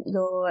abundant,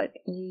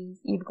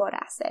 you've got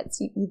assets,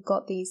 you've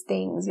got these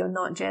things, you're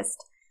not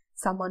just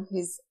someone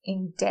who's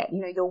in debt,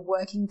 you're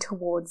working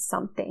towards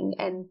something.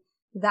 And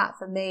that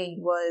for me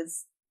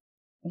was,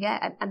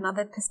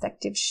 another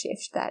perspective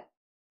shift that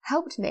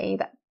helped me,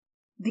 that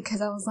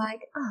because I was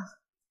like,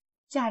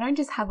 I don't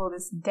just have all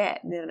this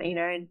debt,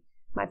 and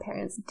my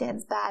parents,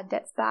 debt's bad.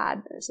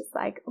 And it's just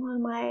like,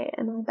 am I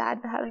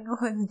bad for having all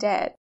this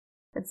debt?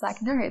 It's like,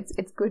 no,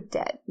 it's good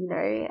debt,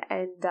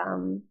 and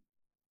that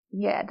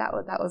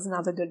was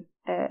another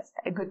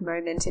a good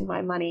moment in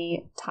my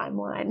money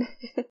timeline.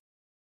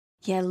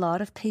 Yeah, a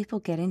lot of people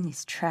get in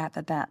this trap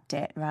about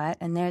debt, right?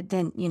 And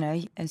then,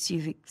 as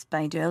you've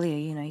explained earlier,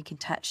 you can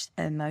touch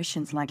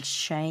emotions like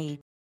shame,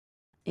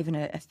 even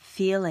a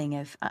feeling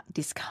of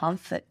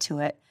discomfort to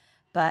it.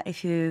 But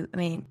if you,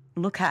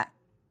 look at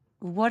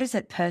what is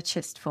it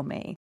purchased for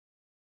me?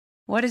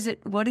 What is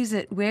it,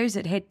 where is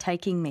it head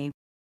taking me?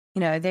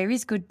 There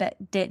is good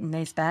debt and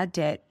there's bad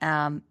debt.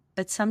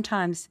 But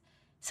sometimes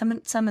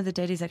some of the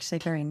debt is actually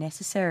very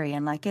necessary,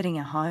 and like getting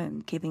a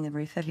home, keeping a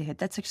roof over your head,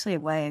 that's actually a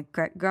way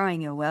of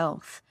growing your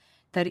wealth.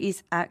 That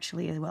is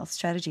actually a wealth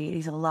strategy. It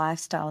is a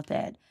lifestyle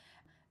debt.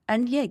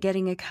 And yeah,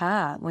 getting a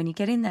car, when you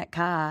get in that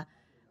car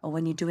or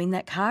when you're doing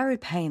that car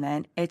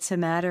repayment, it's a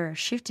matter of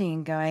shifting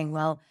and going,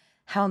 well,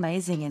 how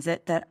amazing is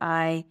it that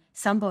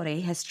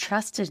somebody has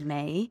trusted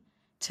me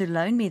to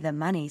loan me the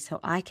money so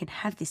I can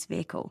have this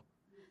vehicle.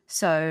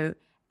 So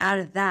out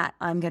of that,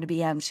 I'm going to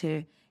be able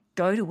to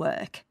go to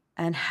work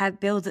and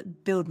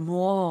build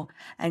more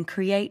and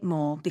create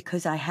more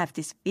because I have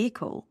this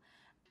vehicle.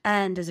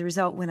 And as a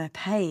result, when I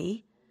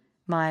pay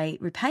my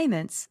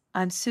repayments,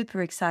 I'm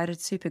super excited,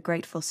 super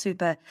grateful,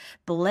 super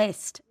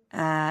blessed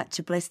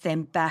to bless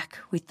them back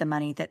with the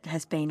money that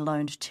has been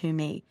loaned to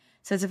me.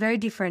 So it's a very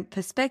different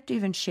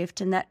perspective and shift,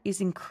 and that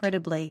is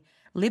incredibly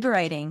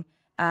liberating,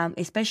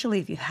 especially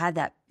if you've had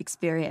that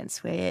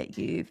experience where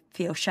you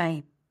feel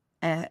shame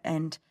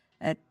and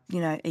an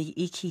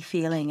icky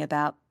feeling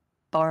about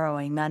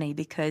borrowing money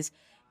because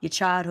your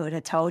childhood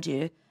had told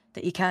you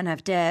that you can't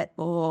have debt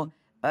or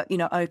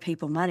owe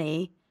people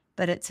money.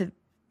 But it's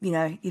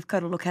you've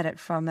got to look at it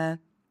from a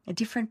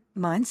different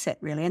mindset,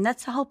 really. And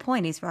that's the whole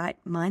point, is right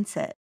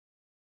mindset.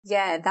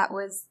 Yeah, that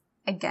was,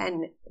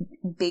 again,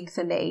 big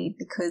for me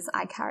because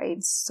I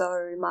carried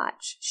so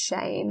much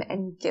shame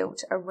and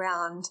guilt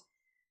around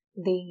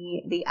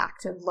the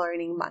act of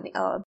loaning money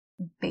or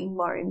being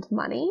loaned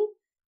money.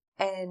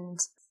 And,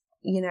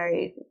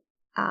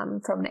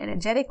 from an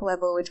energetic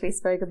level, which we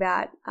spoke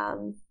about,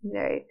 I've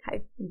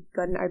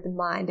got an open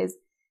mind, is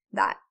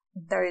that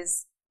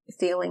those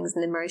feelings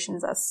and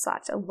emotions are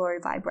such a low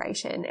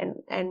vibration,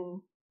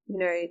 and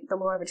the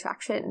law of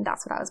attraction,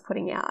 that's what I was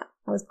putting out.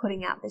 I was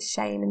putting out this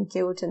shame and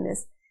guilt and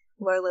this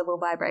low level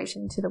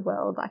vibration to the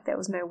world. Like there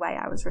was no way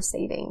I was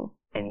receiving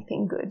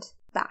anything good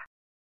back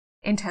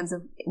in terms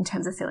of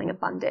feeling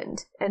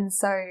abundant. And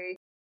so,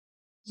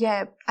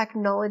 yeah,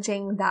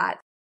 acknowledging that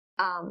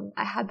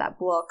I had that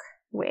block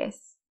with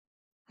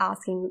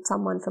asking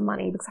someone for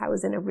money because I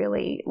was in a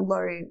really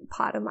low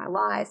part of my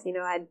life.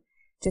 I'd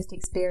just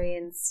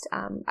experienced,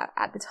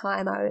 at the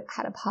time I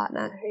had a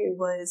partner who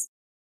was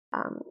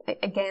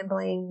a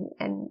gambling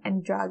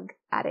and drug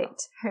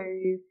addict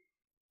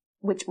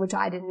which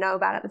I didn't know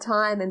about at the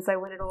time. And so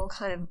when it all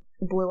kind of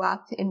blew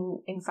up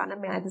in front of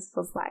me, I just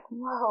was like,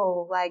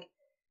 whoa, like,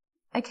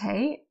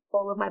 okay,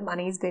 all of my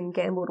money's been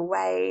gambled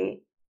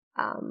away.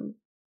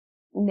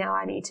 Now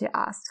I need to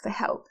ask for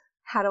help.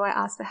 How do I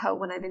ask for help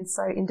when I've been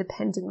so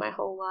independent my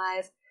whole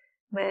life,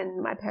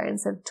 when my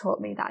parents have taught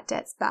me that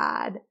debt's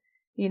bad?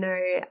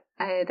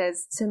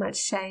 There's so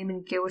much shame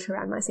and guilt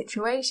around my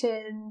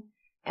situation.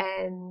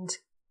 And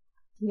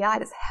yeah, I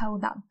just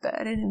held that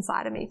burden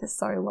inside of me for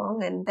so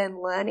long. And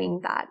then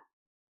learning that,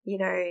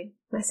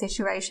 my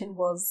situation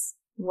was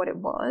what it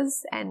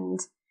was, and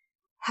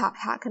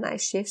how can I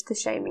shift the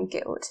shame and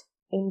guilt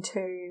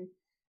into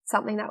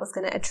something that was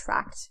going to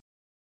attract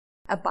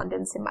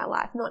abundance in my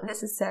life, not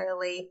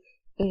necessarily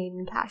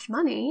in cash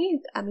money.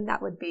 I mean,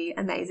 that would be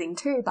amazing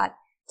too, but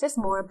just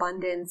more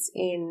abundance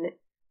in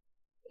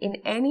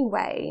any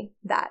way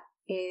that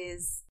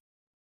is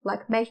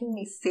like making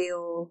me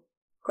feel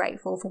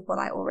grateful for what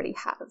I already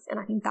have. And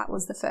I think that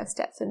was the first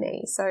step for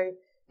me. So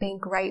being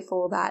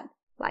grateful that,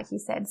 like you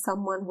said,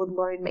 someone would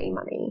loan me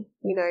money,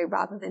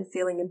 rather than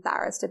feeling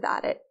embarrassed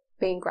about it,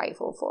 being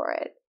grateful for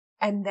it.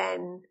 And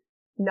then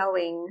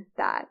knowing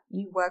that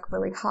you work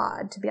really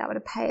hard to be able to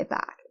pay it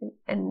back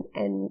and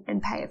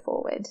pay it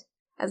forward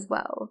as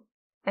well.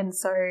 And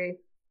so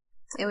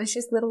it was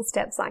just little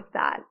steps like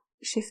that,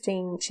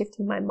 shifting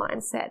my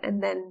mindset.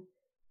 And then,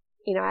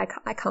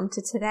 I come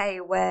to today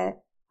where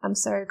I'm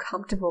so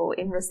comfortable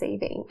in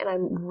receiving and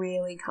I'm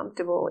really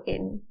comfortable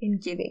in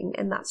giving.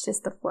 And that's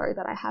just the flow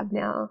that I have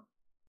now.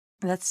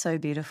 That's so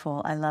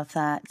beautiful. I love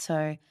that.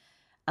 So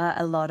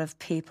a lot of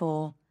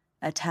people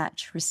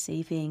attach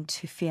receiving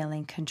to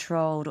feeling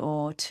controlled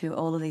or to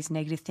all of these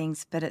negative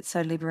things, but it's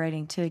so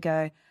liberating to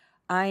go,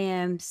 I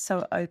am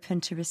so open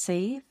to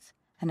receive.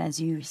 And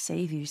as you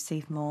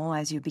receive more.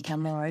 As you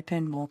become more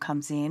open, more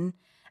comes in.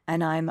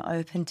 And I'm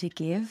open to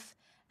give.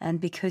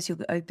 And because you're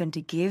open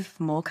to give,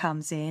 more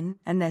comes in.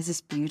 And there's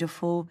this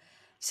beautiful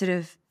sort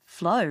of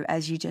flow,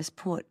 as you just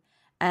put.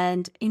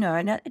 And,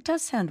 and it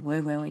does sound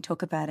woo when we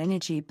talk about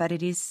energy, but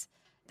it is,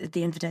 at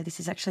the end of the day, this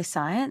is actually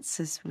science,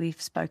 as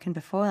we've spoken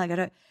before. Like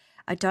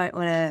I don't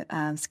want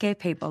to scare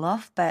people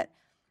off, but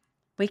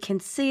we can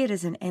see it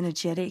as an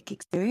energetic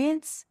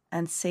experience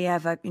and see our,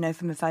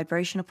 from a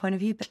vibrational point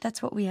of view, but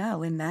that's what we are.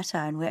 We're matter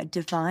and we're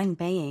divine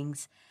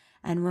beings.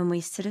 And when we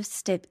sort of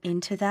step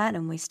into that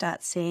and we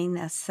start seeing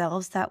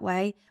ourselves that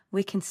way,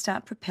 we can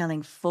start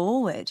propelling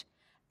forward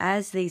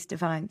as these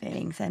divine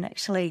beings and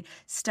actually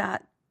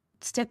start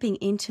stepping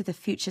into the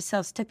future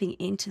self, stepping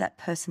into that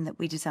person that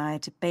we desire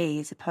to be,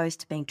 as opposed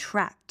to being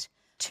trapped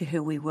to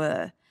who we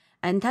were.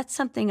 And that's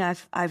something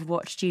I've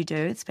watched you do.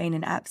 It's been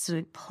an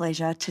absolute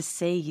pleasure to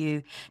see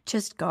you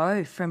just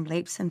go from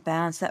leaps and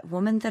bounds. That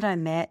woman that I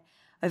met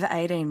over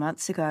 18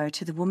 months ago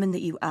to the woman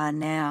that you are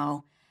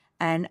now,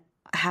 and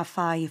how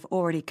far you've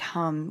already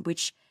come,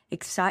 which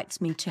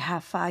excites me to how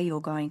far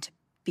you're going to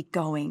be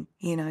going.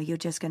 You know, you're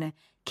just going to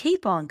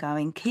keep on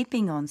going,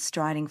 keeping on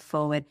striding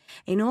forward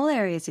in all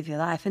areas of your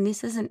life. And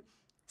this isn't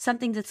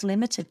something that's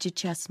limited to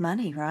just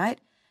money, right?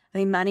 I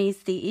mean, money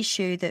is the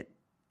issue that,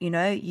 you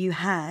know, you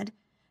had,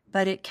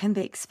 but it can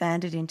be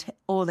expanded into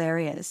all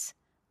areas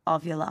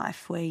of your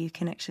life where you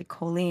can actually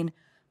call in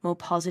more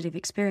positive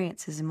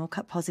experiences and more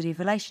positive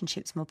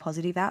relationships, more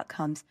positive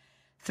outcomes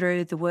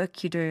through the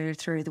work you do,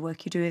 through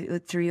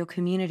your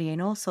community,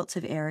 and all sorts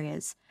of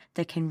areas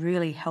that can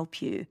really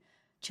help you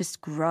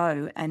just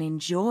grow and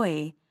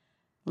enjoy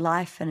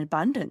life and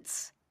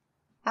abundance.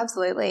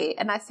 Absolutely.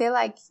 And I feel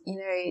like, you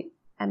know,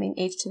 I mean,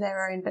 each to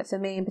their own, but for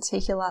me in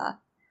particular,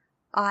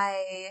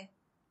 I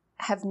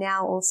have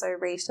now also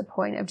reached a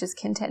point of just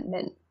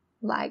contentment.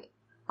 Like,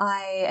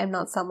 I am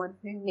not someone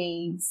who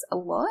needs a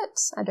lot.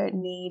 I don't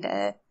need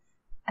a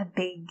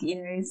big, you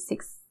know,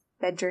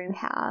 6-bedroom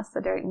house.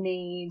 I don't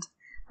need,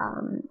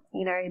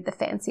 you know, the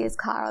fanciest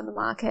car on the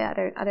market.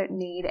 I don't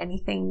need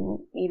anything,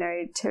 you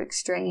know, too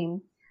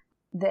extreme.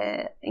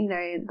 The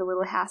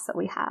little house that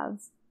we have,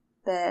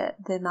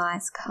 the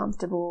nice,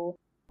 comfortable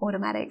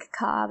automatic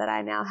car that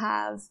I now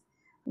have,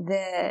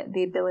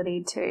 the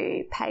ability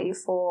to pay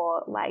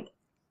for like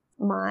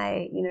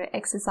my, you know,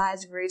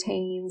 exercise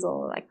routines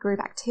or like group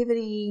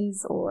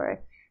activities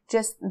or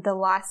just the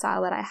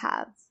lifestyle that I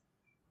have.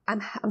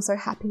 I'm so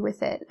happy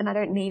with it, and I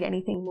don't need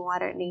anything more. I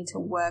don't need to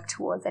work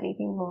towards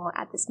anything more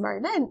at this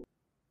moment.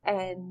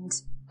 And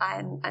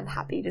I'm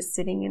happy just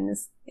sitting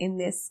in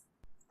this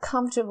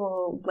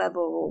comfortable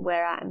level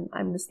where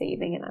I'm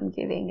receiving and I'm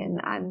giving, and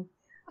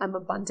I'm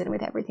abundant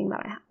with everything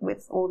that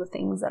with all the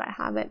things that I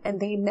have it, and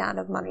the amount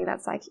of money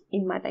that's like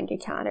in my bank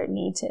account. I don't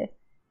need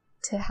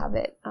to have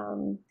it.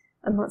 I'm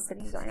not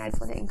sitting going, I just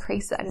want to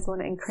increase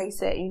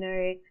it. You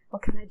know,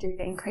 what can I do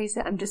to increase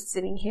it? I'm just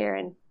sitting here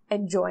and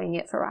enjoying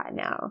it for right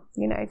now,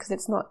 you know, because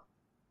it's not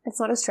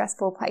a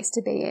stressful place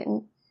to be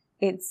in.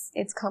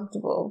 It's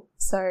comfortable.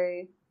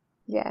 So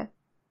yeah.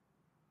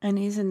 And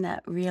isn't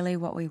that really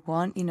what we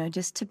want? You know,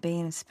 just to be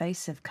in a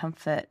space of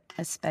comfort,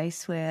 a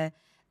space where,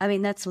 I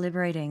mean, that's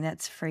liberating,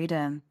 that's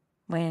freedom,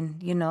 when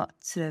you're not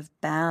sort of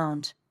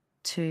bound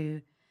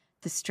to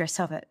the stress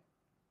of it,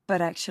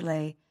 but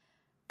actually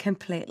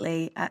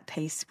completely at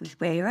peace with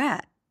where you're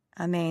at.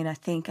 I mean, I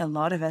think a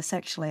lot of us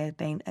actually have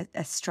been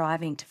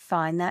striving to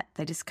find that.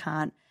 They just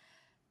can't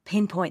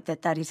pinpoint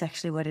that is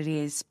actually what it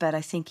is. But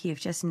I think you've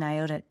just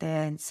nailed it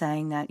there in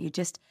saying that you're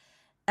just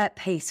at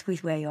peace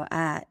with where you're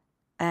at.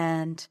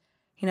 And,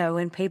 you know,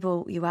 when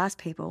I ask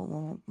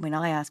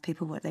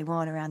people what they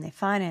want around their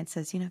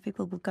finances, you know,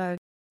 people will go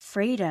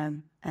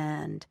freedom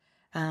and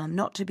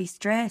not to be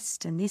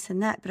stressed and this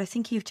and that. But I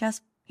think you've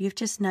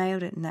just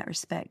nailed it in that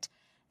respect.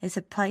 It's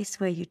a place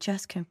where you're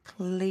just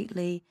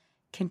completely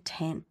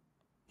content.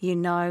 You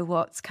know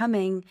what's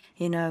coming,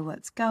 you know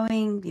what's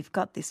going, you've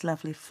got this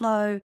lovely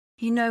flow,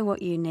 you know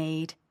what you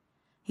need,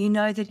 you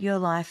know that your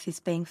life is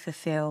being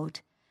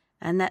fulfilled,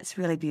 and that's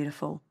really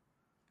beautiful.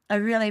 I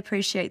really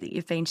appreciate that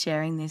you've been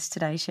sharing this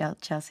today,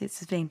 Chelsea.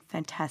 It's been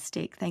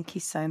fantastic. Thank you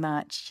so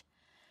much.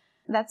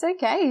 That's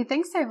okay.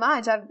 Thanks so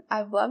much.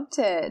 I've loved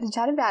to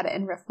chat about it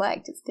and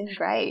reflect. It's been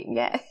great.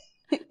 Yeah.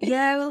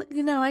 Yeah, well,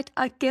 you know,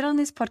 I get on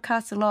this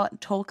podcast a lot and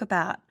talk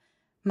about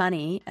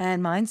money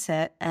and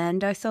mindset,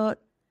 and I thought,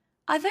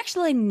 I've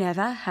actually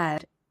never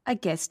had a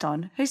guest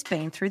on who's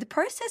been through the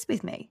process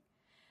with me.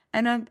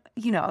 And,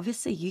 you know,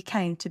 obviously you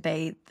came to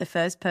be the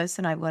first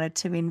person I wanted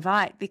to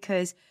invite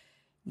because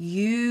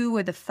you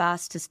were the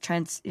fastest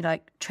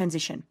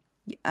transition.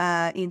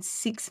 In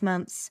 6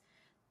 months,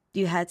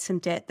 you had some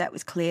debt that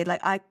was cleared.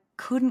 Like, I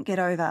couldn't get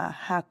over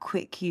how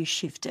quick you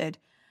shifted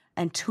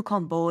and took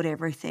on board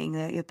everything.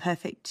 You're a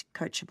perfect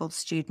coachable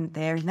student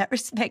there. In that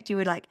respect, you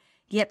were like,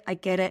 yep, I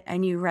get it,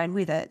 and you ran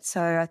with it.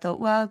 So I thought,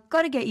 well,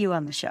 got to get you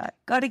on the show,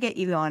 got to get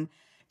you on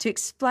to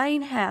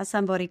explain how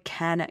somebody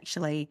can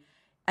actually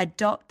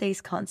adopt these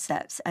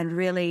concepts and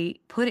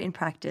really put it in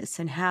practice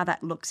and how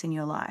that looks in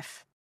your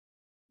life.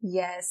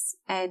 Yes,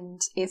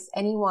 and if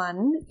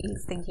anyone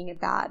is thinking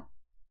about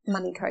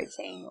money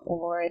coaching,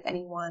 or if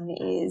anyone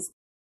is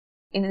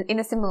in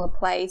a similar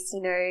place,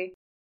 you know,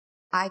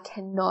 I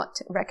cannot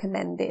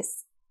recommend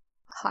this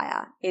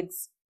higher.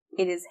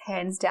 It is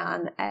hands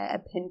down a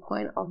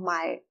pinpoint of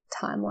my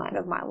timeline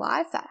of my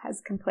life that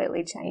has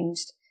completely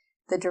changed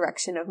the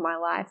direction of my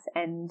life.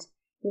 And,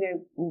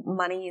 you know,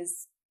 money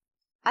is,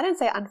 I don't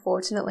say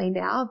unfortunately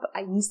now, but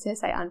I used to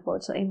say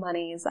unfortunately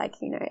money is like,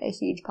 you know, a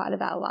huge part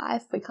of our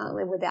life. We can't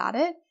live without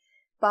it.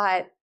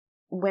 But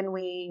when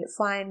we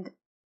find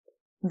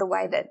the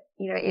way that,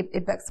 you know,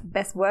 it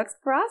best works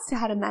for us to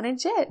how to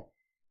manage it,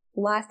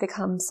 life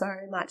becomes so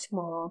much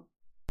more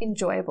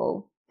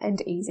enjoyable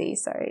and easy.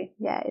 So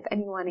yeah, if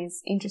anyone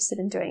is interested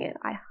in doing it,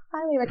 I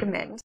highly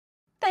recommend.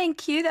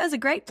 Thank you. That was a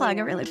great plug.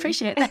 I really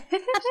appreciate that.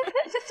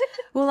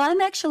 Well,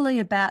 I'm actually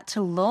about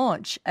to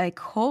launch a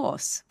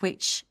course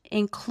which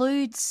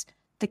includes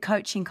the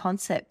coaching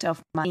concept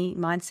of money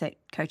mindset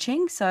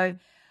coaching. So,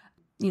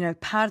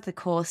 part of the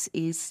course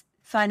is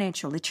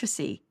financial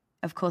literacy,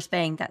 of course,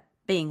 being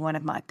one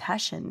of my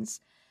passions.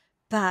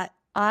 But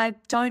I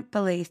don't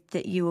believe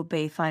that you will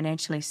be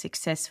financially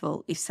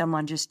successful if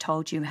someone just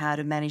told you how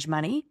to manage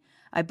money.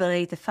 I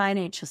believe the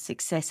financial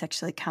success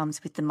actually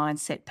comes with the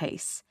mindset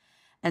piece.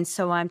 And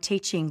so I'm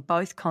teaching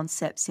both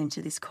concepts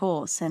into this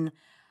course. And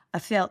I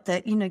felt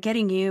that,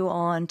 getting you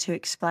on to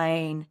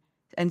explain,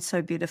 and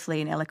so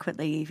beautifully and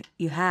eloquently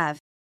you have,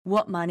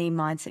 what money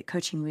mindset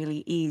coaching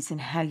really is and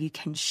how you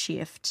can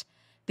shift.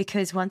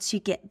 Because once you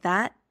get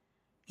that,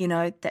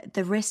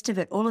 the rest of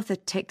it, all of the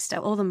tech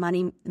stuff, all the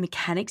money,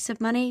 mechanics of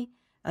money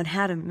and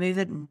how to move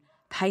it and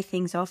pay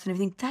things off and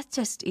everything, that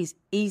just is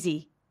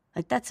easy.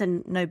 Like that's a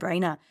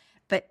no-brainer.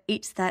 But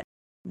it's that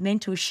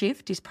mental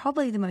shift is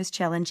probably the most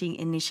challenging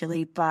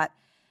initially, but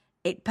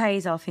it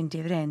pays off in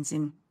dividends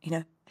in,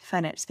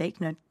 finance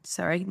speak. No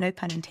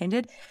pun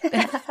intended.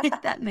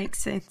 If that makes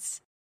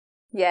sense.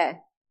 Yeah,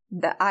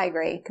 I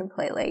agree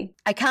completely.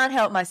 I can't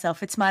help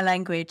myself. It's my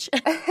language.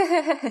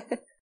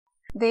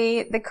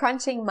 The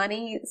crunching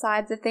money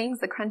sides of things,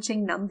 the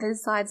crunching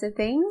numbers sides of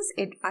things,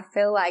 I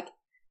feel like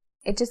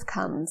it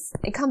comes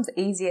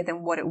easier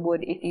than what it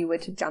would if you were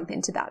to jump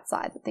into that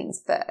side of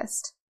things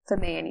first. For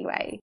me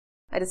anyway.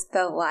 I just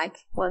felt like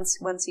once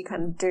you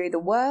kind of do the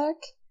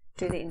work,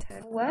 do the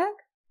internal work,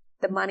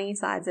 the money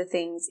sides of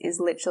things is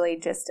literally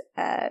just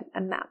a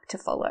map to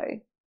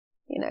follow,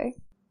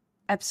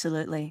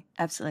 Absolutely.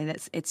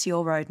 It's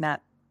your roadmap,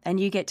 and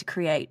you get to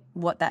create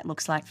what that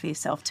looks like for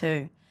yourself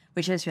too,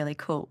 which is really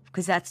cool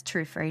because that's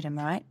true freedom,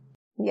 right?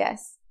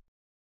 Yes.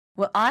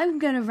 Well, I'm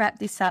going to wrap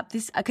this up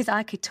because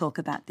I could talk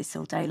about this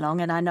all day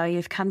long, and I know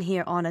you've come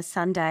here on a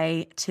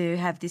Sunday to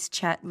have this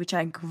chat, which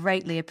I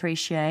greatly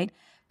appreciate,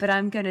 but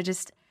I'm going to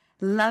just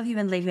love you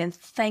and leave you and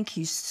thank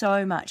you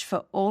so much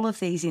for all of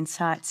these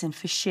insights and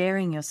for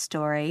sharing your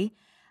story.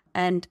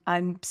 And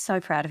I'm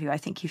so proud of you. I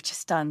think you've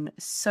just done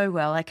so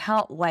well. I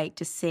can't wait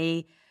to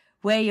see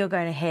where you're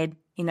going to head,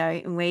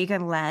 and where you're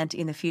going to land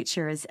in the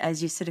future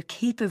as you sort of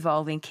keep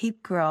evolving,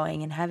 keep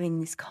growing and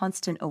having this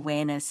constant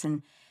awareness.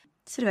 And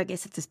sort of, I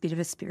guess it's a bit of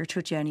a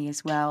spiritual journey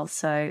as well.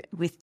 So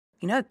with,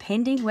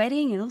 pending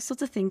wedding and all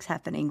sorts of things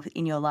happening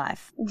in your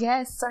life.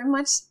 Yeah, so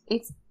much.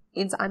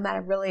 I'm at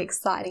a really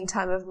exciting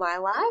time of my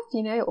life,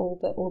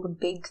 all the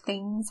big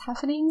things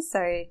happening.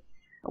 So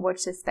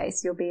watch this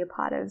space. You'll be a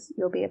part of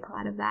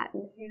that.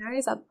 And who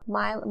knows,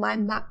 my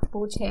map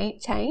will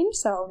change.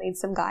 So I'll need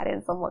some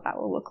guidance on what that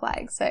will look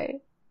like. So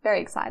very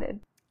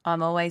excited.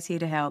 I'm always here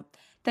to help.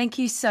 Thank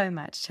you so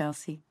much,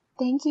 Chelsea.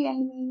 Thank you,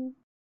 Amy.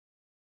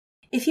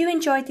 If you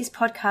enjoyed this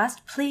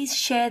podcast, please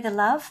share the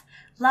love,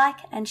 like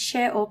and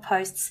share all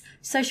posts.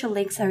 Social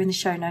links are in the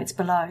show notes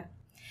below.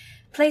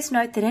 Please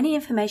note that any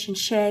information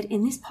shared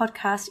in this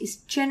podcast is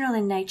general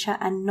in nature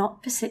and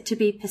not to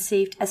be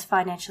perceived as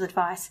financial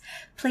advice.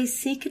 Please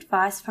seek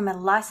advice from a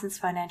licensed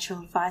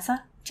financial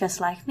advisor,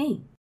 just like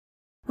me.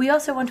 We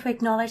also want to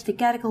acknowledge the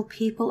Gadigal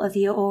people of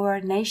the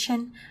Eora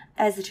Nation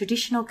as the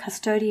traditional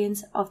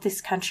custodians of this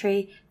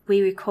country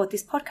we record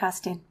this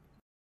podcast in.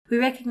 We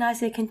recognise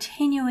their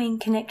continuing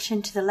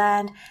connection to the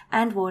land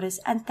and waters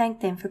and thank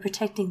them for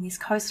protecting this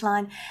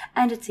coastline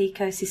and its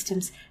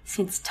ecosystems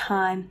since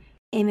time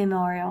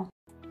immemorial.